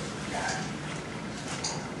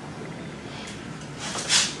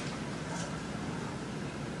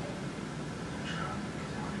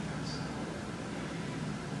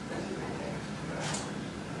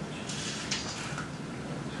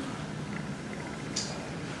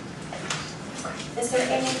 Is there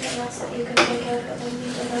anything else that you can think of that we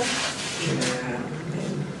need to know? Yeah,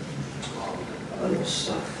 and other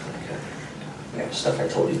stuff, like, yeah, stuff I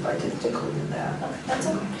told you, but I didn't include in that. Okay, that's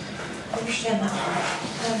okay. I understand that part.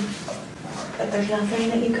 But there's nothing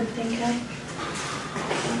that you can think of?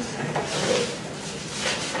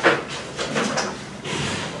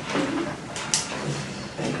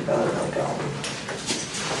 Think about it, I'll go.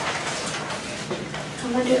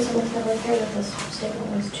 I'm gonna do is I'm gonna put right here that this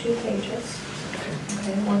statement was 2 pages.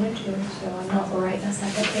 Okay, 1 and 2, so I'm not writing a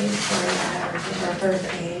second page for that or a third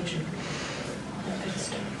page and all that good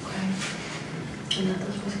stuff, okay? And that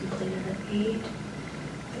this was completed at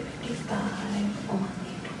 8:55 on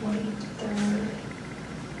the 23rd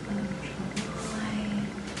of July.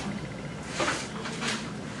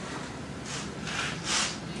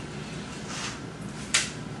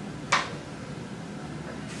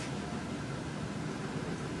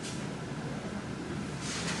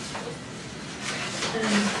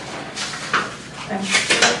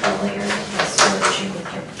 Earlier, I served you with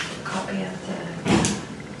your copy of the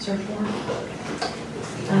search warrant.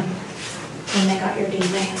 When they got your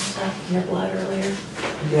DNA and stuff, and your blood earlier.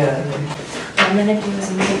 Yeah, What I'm gonna do is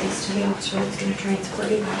I'm gonna give this to the officer that's gonna transfer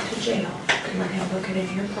you back to jail and let him look at it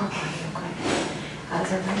in your property, okay?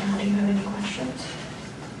 As of right now, do you have any questions?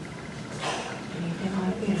 Anything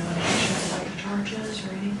like, any questions about your charges or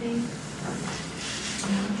anything?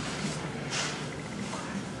 No?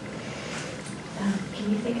 Can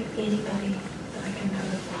you think of anybody that I can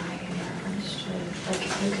notify in reference to, like,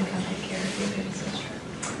 who can come take care of your big sister?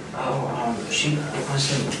 she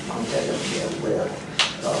wasn't on that area with,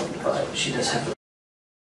 but she does have